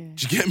 Yeah.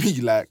 Do you get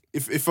me? Like,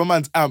 if a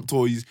man's amped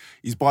or he's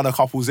buying a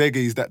couple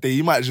zeggies that day,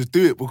 he might just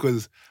do it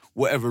because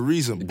whatever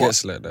reason. It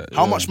gets like that.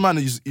 How much man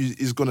is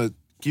gonna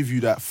give you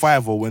that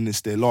 $5 when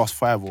it's their last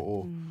 $5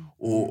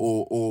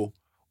 or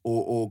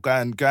go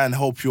and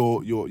help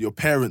your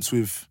parents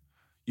with,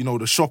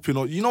 the shopping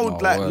or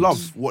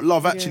love, what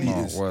love actually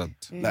is.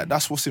 Like,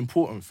 that's what's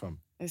important, fam.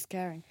 It's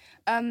caring.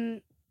 I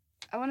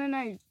want to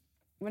know,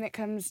 when it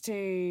comes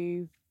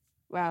to,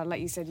 well,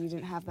 like you said, you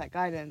didn't have that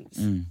guidance.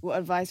 What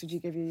advice would you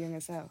give your younger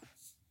self?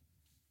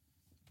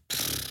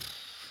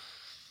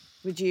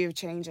 Would you have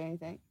changed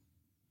anything?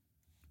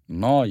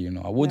 No,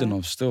 I wouldn't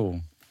have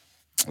still.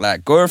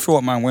 Like, going through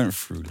what man went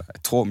through, like,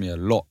 it taught me a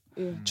lot.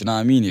 Yeah. Do you know what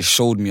I mean? It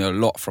showed me a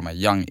lot from a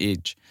young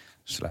age.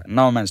 It's like,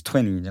 now man's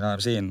 20, you know what I'm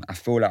saying? I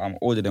feel like I'm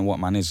older than what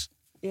man is.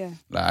 Yeah.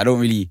 Like, I don't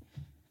really,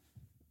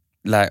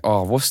 like,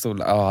 I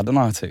don't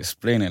know how to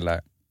explain it.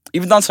 Like,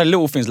 even down to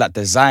little things like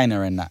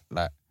designer and that.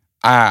 Like,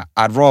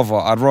 I'd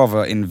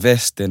rather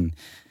invest in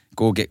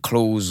go get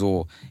clothes,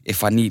 or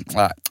if I need,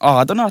 like,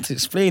 I don't know how to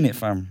explain it,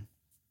 fam.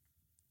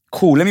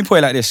 Cool, let me put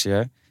it like this,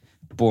 yeah?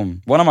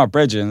 Boom. One of my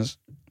brethrens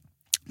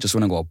just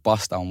want to go a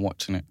bust down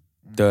watching it.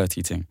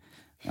 Dirty thing.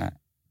 Right?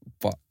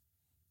 But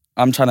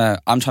I'm trying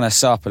to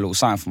set up a little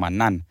something for my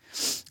nan.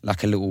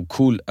 Like a little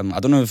cool, I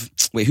don't know if,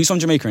 wait, who's from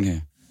Jamaica in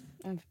here?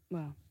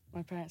 Well,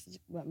 my parents,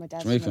 my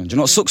dad's Jamaican. Do you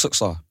know what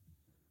suk-suks are?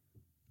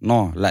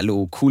 No, like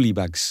little coolie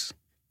bags.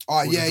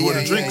 Oh,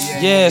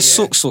 Yeah,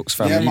 suk-suks,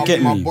 fam. You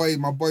get me?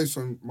 My boys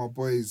from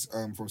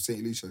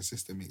St. Lucia,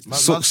 sister makes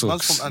Man's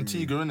from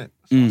Antigua, innit?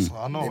 So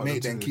I know. They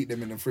make them, keep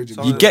them in the fridge.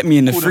 You get me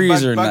in the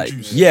freezer and bag like,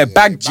 juice. yeah,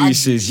 bag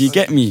juices. You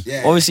get me?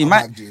 Yeah, Obviously,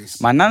 bag juice.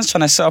 my nan's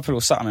trying to set up a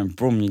little something in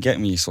Brum. You get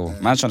me? So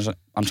I'm trying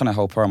to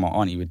help her and my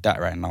auntie with that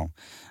right now.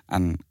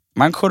 And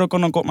man could have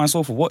gone and got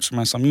myself a watch,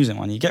 man, some music,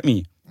 man. You get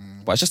me?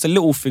 But it's just the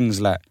little things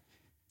like.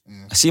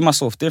 I see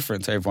myself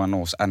different to everyone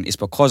else, and it's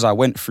because I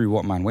went through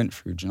what man went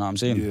through. Do you know what I'm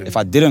saying? Yeah. If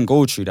I didn't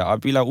go through that,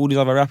 I'd be like all these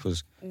other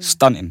rappers,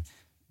 stunting.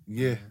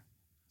 Yeah.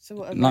 So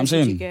what You know what I'm advice would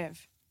you saying?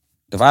 give?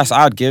 The advice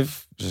I'd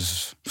give,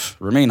 just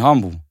remain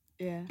humble.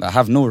 Yeah. Like,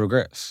 have no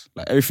regrets.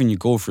 Like, everything you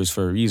go through is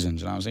for a reason.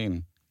 Do you know what I'm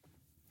saying?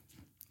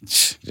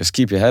 Just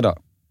keep your head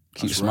up.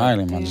 Keep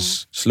smiling, man. Yeah.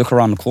 Just look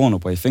around the corner,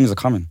 boy. Things are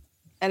coming.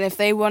 And if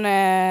they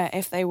wanna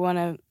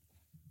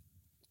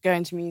go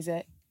into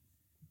music,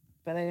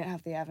 but they don't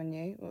have the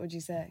avenue, what would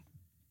you say?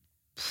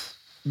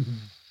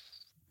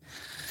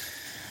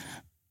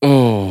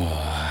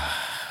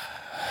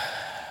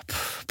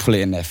 Pull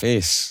it in their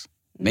face.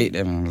 Make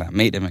them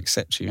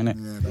accept you,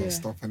 innit? Yeah, they'll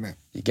stop, innit?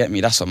 You get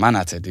me? That's what man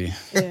had to do.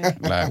 Yeah.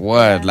 Like,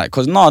 word. Like,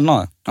 cause no, I'm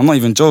not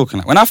even joking.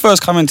 Like, when I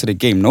first come into the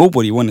game,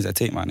 nobody wanted to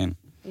take man in.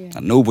 Yeah.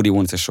 Like, nobody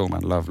wanted to show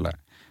man love. Like,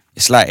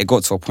 it's like it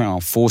got to a point where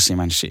I'm forcing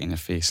man shit in your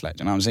face. Like,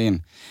 do you know what I'm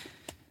saying?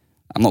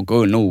 I'm not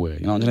going nowhere.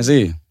 You know what I'm trying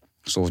to say?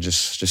 So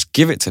just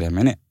give it to them,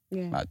 innit?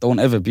 Yeah. Like, don't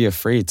ever be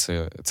afraid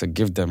to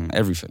give them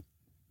everything.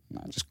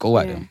 Like, just go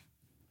at them.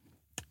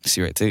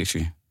 See where it takes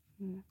you.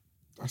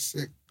 That's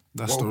sick.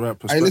 That's the right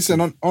perspective. Hey,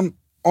 listen,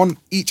 on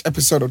each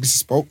episode of This Is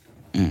Spoke,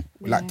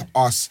 we like to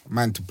ask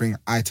man to bring an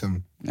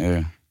item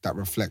that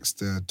reflects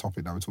the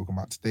topic that we're talking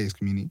about today's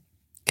community.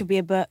 Could be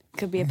a book,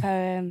 could be a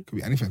poem, Could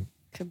be anything.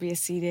 could be a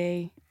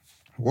CD,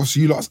 What's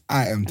you lot's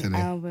item an today?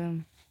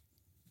 album.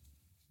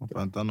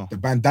 Bandana. The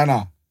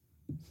bandana.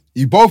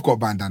 You both got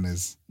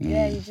bandanas.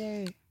 Yeah, you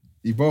do.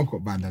 You both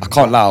got bandanas. I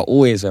can't lie, I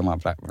always wear my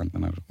black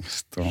bandana.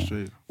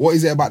 Straight. What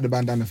is it about the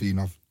bandana for you,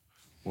 Nov?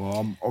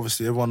 Well,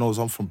 obviously everyone knows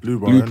I'm from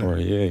Blueborough, Blue innit? Borough,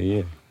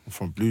 yeah. I'm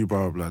from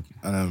Blueborough, blood.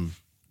 And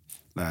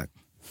like,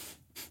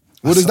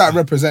 What does that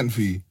represent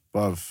for you?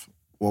 bruv,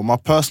 well, my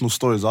personal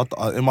stories,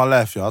 in my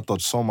life, I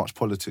dodged so much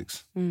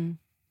politics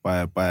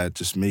by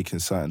just making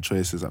certain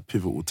choices at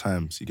pivotal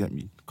times. You get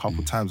me? A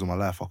couple times in my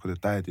life I could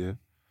have died, yeah?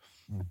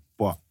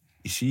 But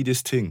you see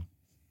this thing,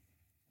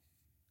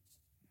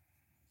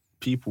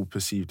 people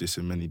perceive this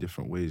in many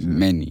different ways. Yeah?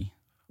 Many.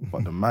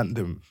 But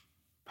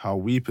how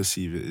we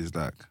perceive it is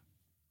like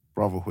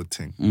brotherhood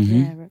thing.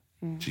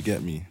 Mm-hmm. Do you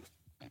get me?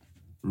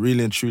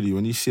 Really and truly,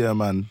 when you see a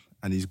man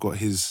and he's got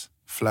his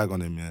flag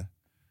on him, yeah,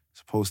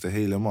 supposed to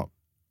hail him up.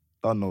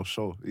 Done no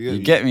show. You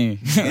get me?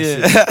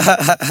 Yeah.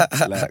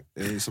 Like,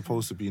 it ain't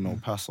supposed to be no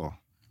passer.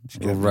 Do you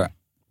get me? Right.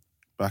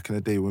 Back in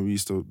the day when we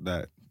used to,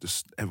 like,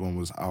 just everyone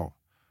was out.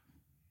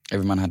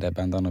 Every man had their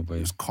bandana, boy.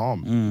 It was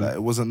calm. Like,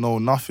 it wasn't no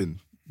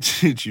nothing.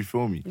 Do you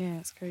feel me? Yeah,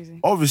 it's crazy.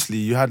 Obviously,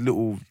 you had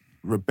little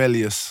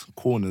rebellious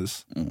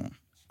corners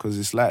because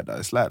it's like that.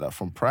 It's like that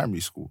from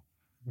primary school.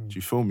 Do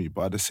you feel me?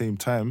 But at the same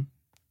time,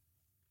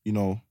 you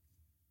know,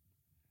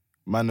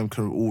 man, them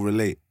can all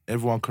relate.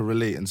 Everyone can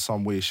relate in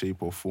some way,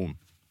 shape, or form.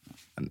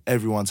 And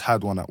everyone's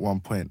had one at one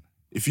point.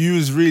 If you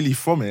was really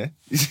from it,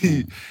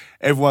 you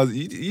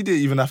didn't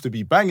even have to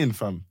be banging,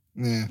 fam.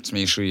 Yeah. To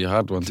make sure you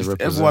had one to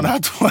represent. Everyone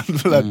had one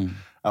like,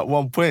 at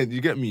one point.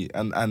 You get me?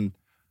 And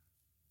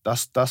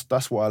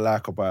that's what I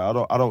like about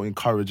it. I don't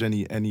encourage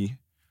any.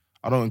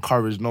 I don't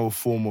encourage no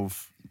form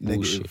of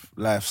negative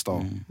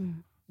lifestyle,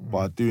 but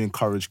I do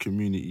encourage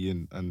community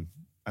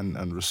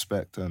and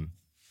respect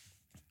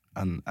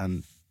and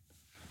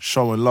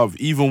showing love,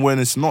 even when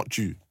it's not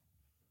due.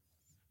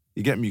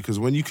 You get me? Because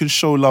when you can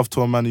show love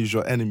to a man who's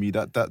your enemy,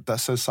 that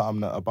says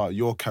something about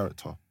your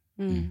character.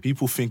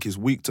 People think it's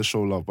weak to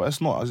show love, but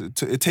it's not.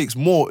 It takes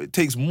more. It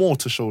takes more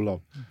to show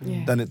love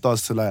than it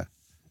does to, like,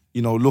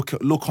 you know,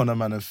 look on a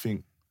man and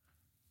think,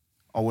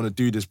 I want to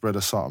do this,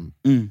 brother, something.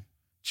 Do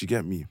you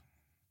get me?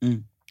 I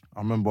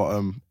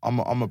remember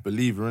I'm a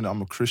believer in it.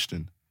 I'm a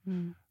Christian,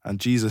 and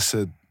Jesus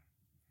said,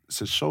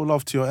 show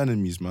love to your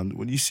enemies, man.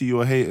 When you see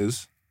your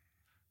haters,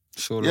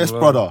 yes,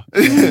 brother.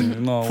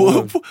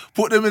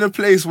 Put them in a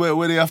place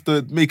where they have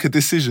to make a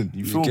decision.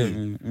 You feel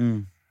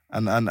me?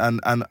 And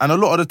a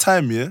lot of the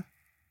time, yeah,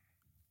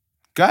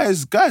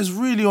 guys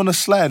really on a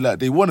slide, like,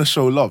 they want to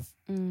show love.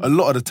 A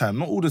lot of the time,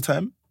 not all the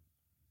time.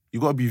 You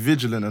got to be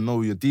vigilant and know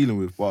who you're dealing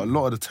with. But a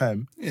lot of the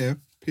time, Yeah.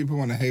 People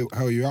want to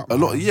hell you up. a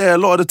lot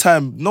of the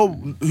time,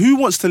 who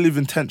wants to live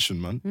in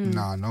tension, man?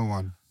 Nah, no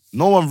one.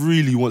 No one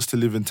really wants to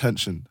live in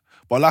tension.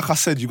 But like I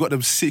said, you got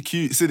them sick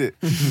youths, innit?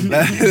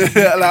 like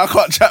I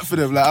can't chat for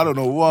them. Like I don't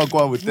know what I'm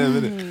going with them,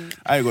 innit?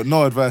 I ain't got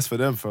no advice for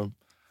them, fam.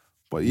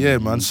 But yeah,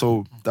 man.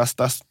 So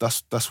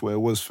that's where it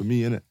was for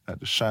me, innit? Like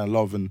just shine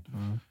love and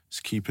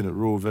just keeping it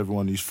real with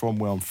everyone who's from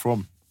where I'm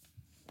from.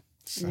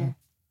 Yeah.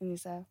 And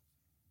yourself?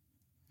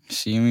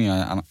 See me,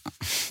 I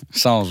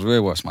sounds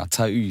weird, but it's my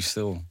tattoo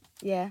still.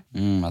 Yeah.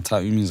 My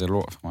tattoo means a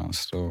lot, man.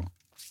 Still,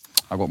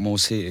 I got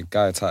most hated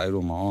guy tattooed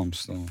on my arm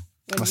still.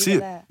 I see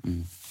it.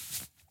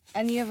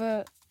 And you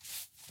have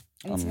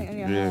anything on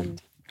your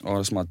hand? Oh,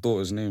 that's my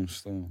daughter's name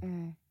still.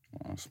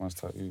 That's my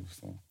tattoo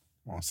still.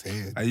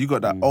 And you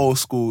got that old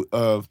school,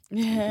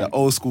 that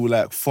old school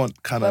like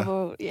font kind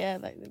of. Yeah,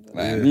 like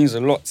it means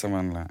a lot to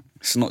man. Like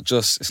it's not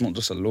just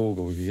a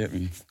logo. If you get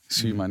me, it's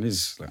who man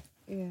is. Like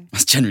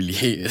that's generally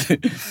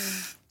hated,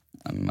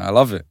 and I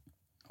love it.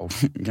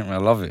 Get me, I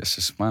love it. It's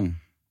just man,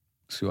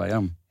 it's who I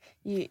am.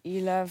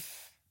 You love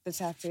the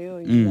tattoo,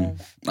 or you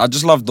love? I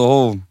just love the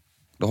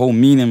whole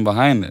meaning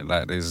behind it.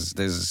 Like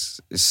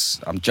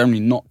I'm generally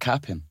not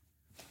capping.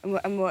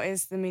 And what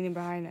is the meaning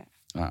behind it?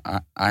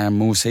 I am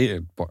most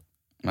hated, but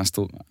I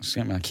still,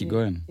 I keep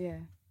going.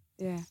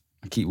 Yeah.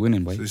 I keep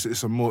winning, boy. So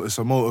it's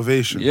a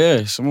motivation. Yeah,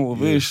 it's a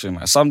motivation.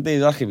 Like, some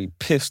days I could be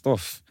pissed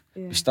off.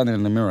 Be standing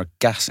in the mirror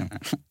gassing.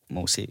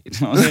 Most hated.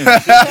 You know what I'm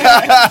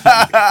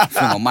saying?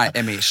 Thing on my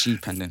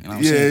MHC pendant. You know what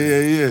I'm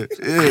saying?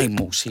 Yeah. I ain't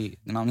most hated.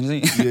 You know what I'm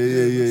saying?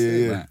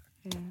 Yeah. Like,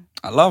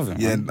 I love it.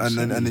 Yeah,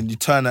 man. and then you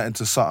turn that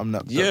into something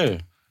that. Yeah.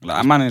 Like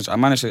I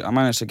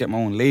managed to get my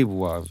own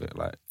label out of it.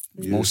 Like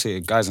most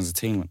hated guys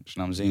entertainment. You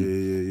know what I'm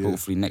saying? Yeah.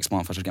 Hopefully next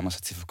month I should get my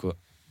certificate.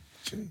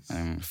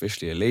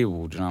 Officially a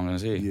label. Do you know what I'm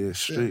saying? Yeah,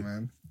 straight,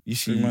 man. You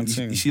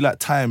see, like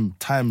time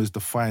is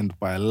defined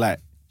by light.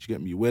 Do you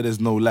get me? Where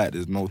there's no light,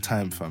 there's no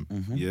time, fam.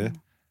 Yeah,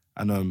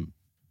 and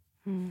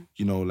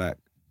you know, like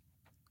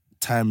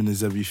timing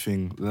is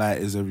everything, light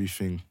is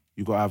everything.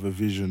 You gotta have a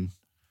vision.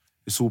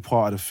 It's all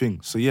part of the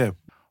thing. So yeah,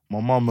 my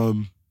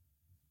mum,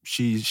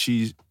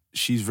 she's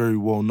very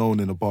well known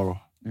in the borough.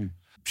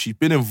 She's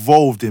been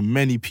involved in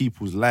many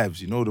people's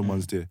lives. You know the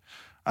ones there,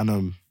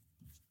 and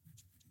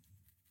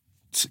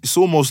it's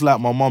almost like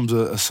my mum's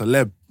a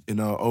celeb in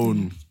her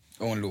own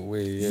little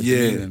way.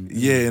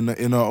 In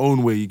her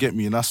own way. You get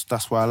me, and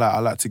that's why I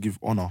like to give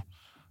honor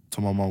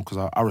to my mum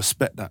because I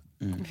respect that.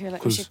 I feel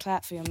like we should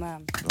clap for your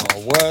mum. Oh,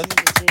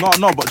 word.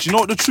 No, but you know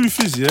what the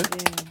truth is, yeah?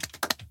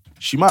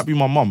 She might be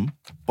my mum,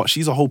 but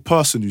she's a whole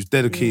person who's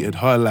dedicated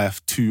her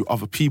life to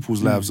other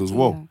people's lives as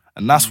well,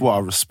 and that's what I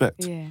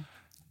respect.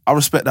 I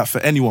respect that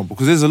for anyone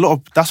because there's a lot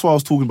of. That's why I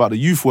was talking about the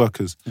youth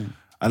workers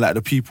and like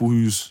the people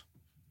who's.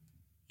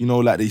 You know,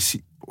 like they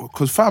see,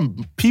 because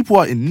fam, people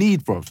are in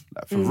need, bro.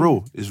 Like for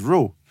real, it's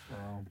real.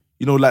 Wow.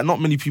 You know, like not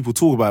many people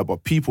talk about it,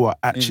 but people are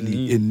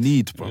actually in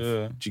need, bro.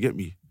 Yeah. Do you get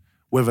me?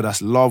 Whether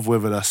that's love,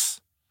 whether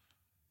that's,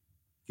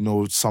 you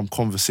know, some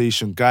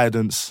conversation,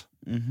 guidance.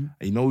 And,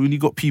 you know, when you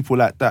got people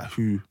like that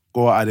who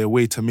go out of their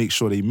way to make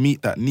sure they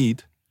meet that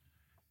need,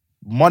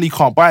 money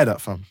can't buy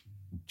that, fam.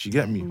 Do you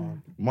get me?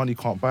 Money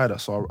can't buy that,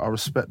 so I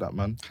respect that,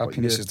 man.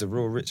 Happiness is the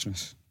real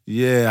richness.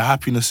 Yeah,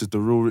 happiness is the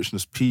real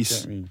richness.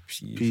 Peace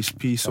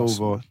Peace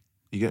over.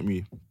 You get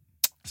me?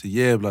 So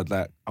yeah, blood,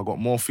 like, I got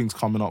more things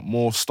coming up,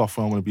 more stuff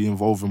where I'm going to be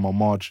involved in my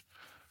Marge.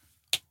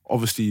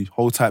 Obviously,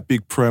 hold tight,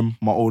 Big Prem,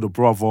 my older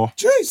brother.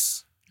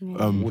 Jeez.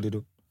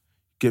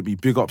 Get me,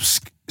 big up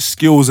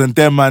Skills and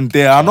them man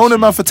there. I know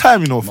them man for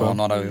time, you know, fam.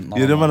 No,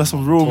 yeah, them man are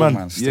some real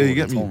man. Still, yeah, you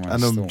get me?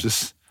 And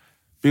just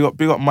big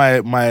up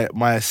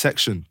my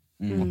section,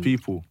 my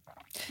people.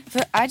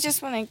 So I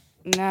just want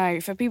to know,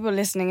 for people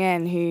listening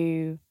in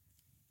who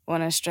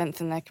want to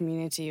strengthen their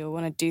community or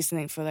want to do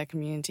something for their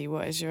community,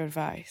 what is your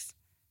advice?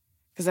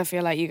 Because I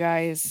feel like you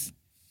guys,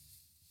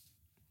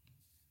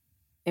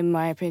 in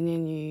my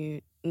opinion,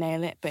 you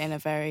nail it, but in a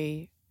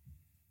very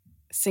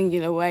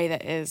singular way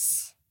that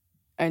is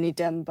only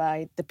done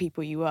by the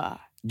people you are.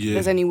 Yeah.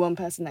 There's only one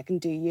person that can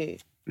do you.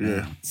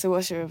 Yeah. So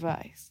what's your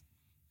advice?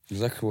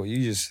 Exactly what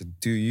you just said.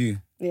 Do you.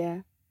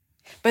 Yeah.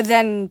 But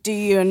then do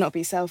you and not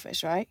be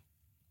selfish, right?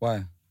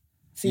 Why?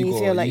 So you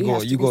feel like you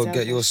have to be gotta selfish.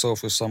 get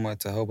yourself with somewhere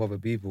to help other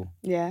people.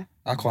 Yeah.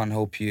 I can't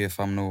help you if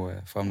I'm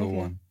nowhere, if I'm no one. Do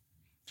you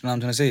know what I'm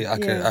trying to say?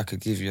 I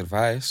could give you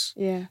advice.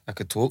 Yeah. I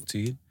could talk to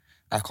you.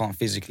 I can't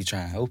physically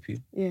try and help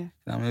you. Yeah. You know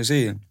what I'm trying to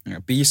say? You know,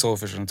 be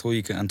selfish until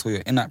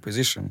you're in that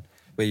position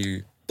where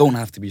you don't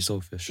have to be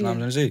selfish. You know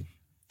what I'm trying to say?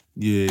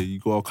 Yeah, you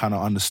gotta kind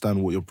of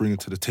understand what you're bringing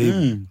to the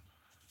table.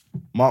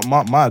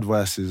 My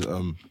advice is,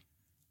 no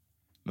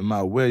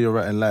matter where you're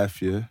at in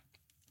life, yeah,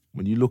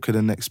 when you look at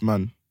the next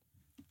man,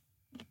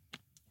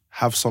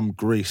 have some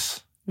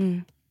grace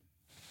and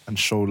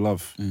show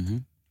love.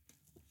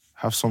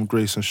 Have some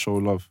grace and show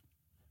love.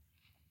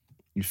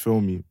 You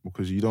feel me?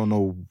 Because you don't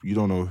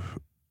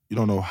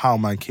know how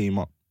man came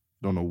up.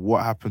 You don't know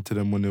what happened to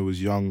them when they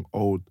was young,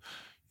 old.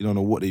 You don't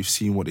know what they've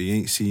seen, what they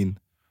ain't seen.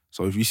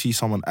 So if you see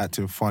someone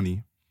acting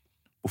funny,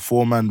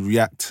 before man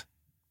react,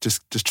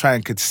 just try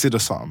and consider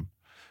something.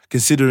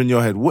 Consider in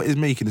your head, what is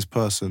making this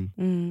person?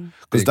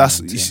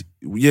 Because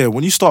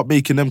when you start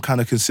making them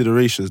kind of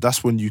considerations,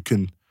 that's when you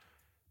can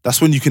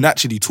that's when you can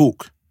actually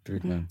talk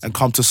and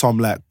come to some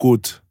like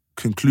good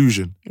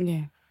conclusion.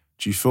 Yeah.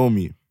 Do you feel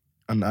me?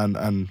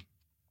 And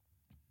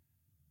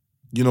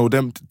you know,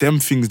 them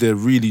things there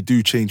really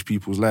do change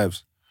people's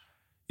lives.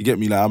 You get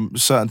me? Like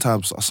certain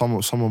times, some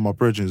of my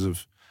brethren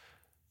have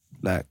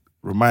like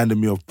reminded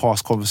me of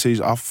past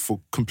conversations. I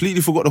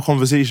completely forgot the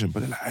conversation,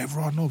 but they're like, "Hey,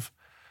 bro, do you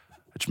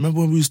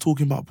remember when we was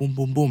talking about boom,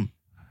 boom, boom?"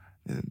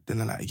 And then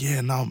they're like,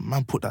 "Yeah, now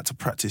man, put that to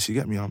practice." You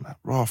get me? I'm like,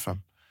 "Rah,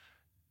 fam,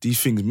 these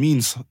things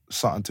mean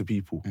something to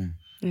people." Yeah.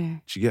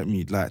 Do you get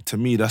me? Like, to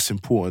me, that's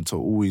important to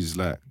always,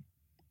 like,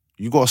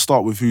 you got to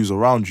start with who's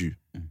around you.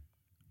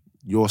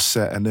 You're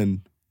set, and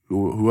then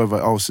whoever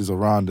else is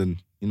around,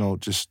 and, you know,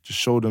 just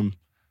show them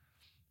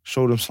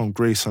some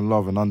grace and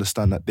love, and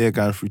understand that they're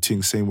going through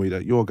things the same way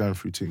that you're going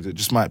through things. It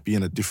just might be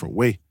in a different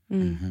way.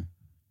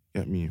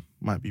 Get me? It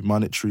might be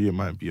monetary, it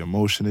might be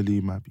emotionally,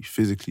 it might be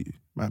physically,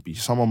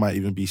 someone might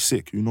even be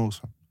sick, who knows?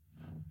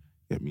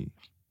 Get me?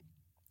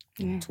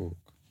 Yeah. Talk.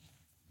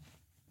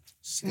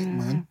 Sick,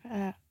 man.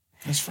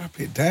 Let's wrap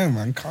it down,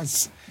 man.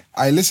 Cause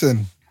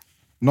listen,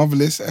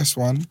 Novelist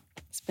S1.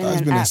 It's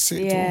been a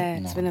sick talk.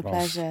 It's been a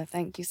pleasure.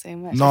 Thank you so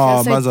much.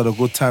 Nah, man's had a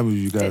good time with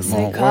you guys. It's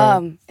so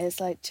calm. It's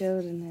like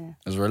chilled in here.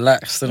 It's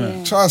relaxed, isn't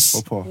it? Trust.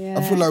 Yeah.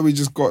 I feel like we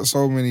just got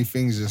so many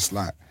things just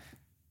like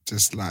you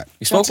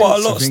spoke quite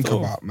a lot to think still.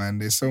 about, man.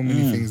 There's so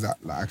many things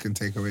that like I can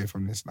take away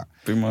from this. Like,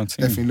 Bring my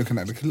team. definitely looking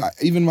at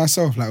even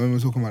myself, like when we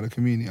were talking about the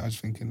community, I was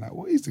thinking like,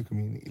 what is the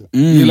community? Like,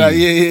 You're like,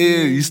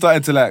 yeah. You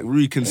started to like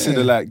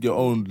reconsider like your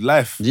own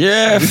life.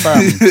 Yeah,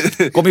 fam.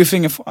 Got me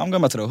thinking, I'm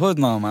going back to the hood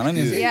now, man. I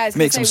need to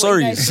make some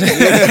stories.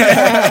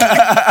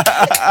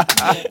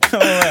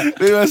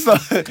 They must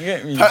start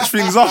Get me? patch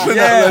things up and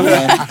Yeah,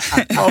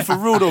 that. Oh, for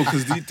real though,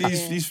 because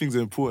these things are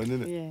important,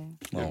 innit?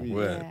 Yeah. Oh,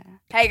 word.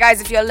 Hey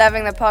guys, if you're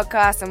loving the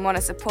podcast and want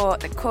to support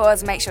the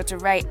cause, make sure to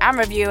rate and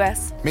review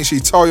us. make sure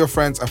you tell your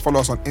friends and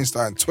follow us on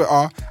Insta and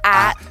Twitter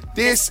At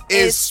This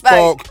Is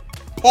Spoke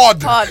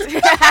Pod.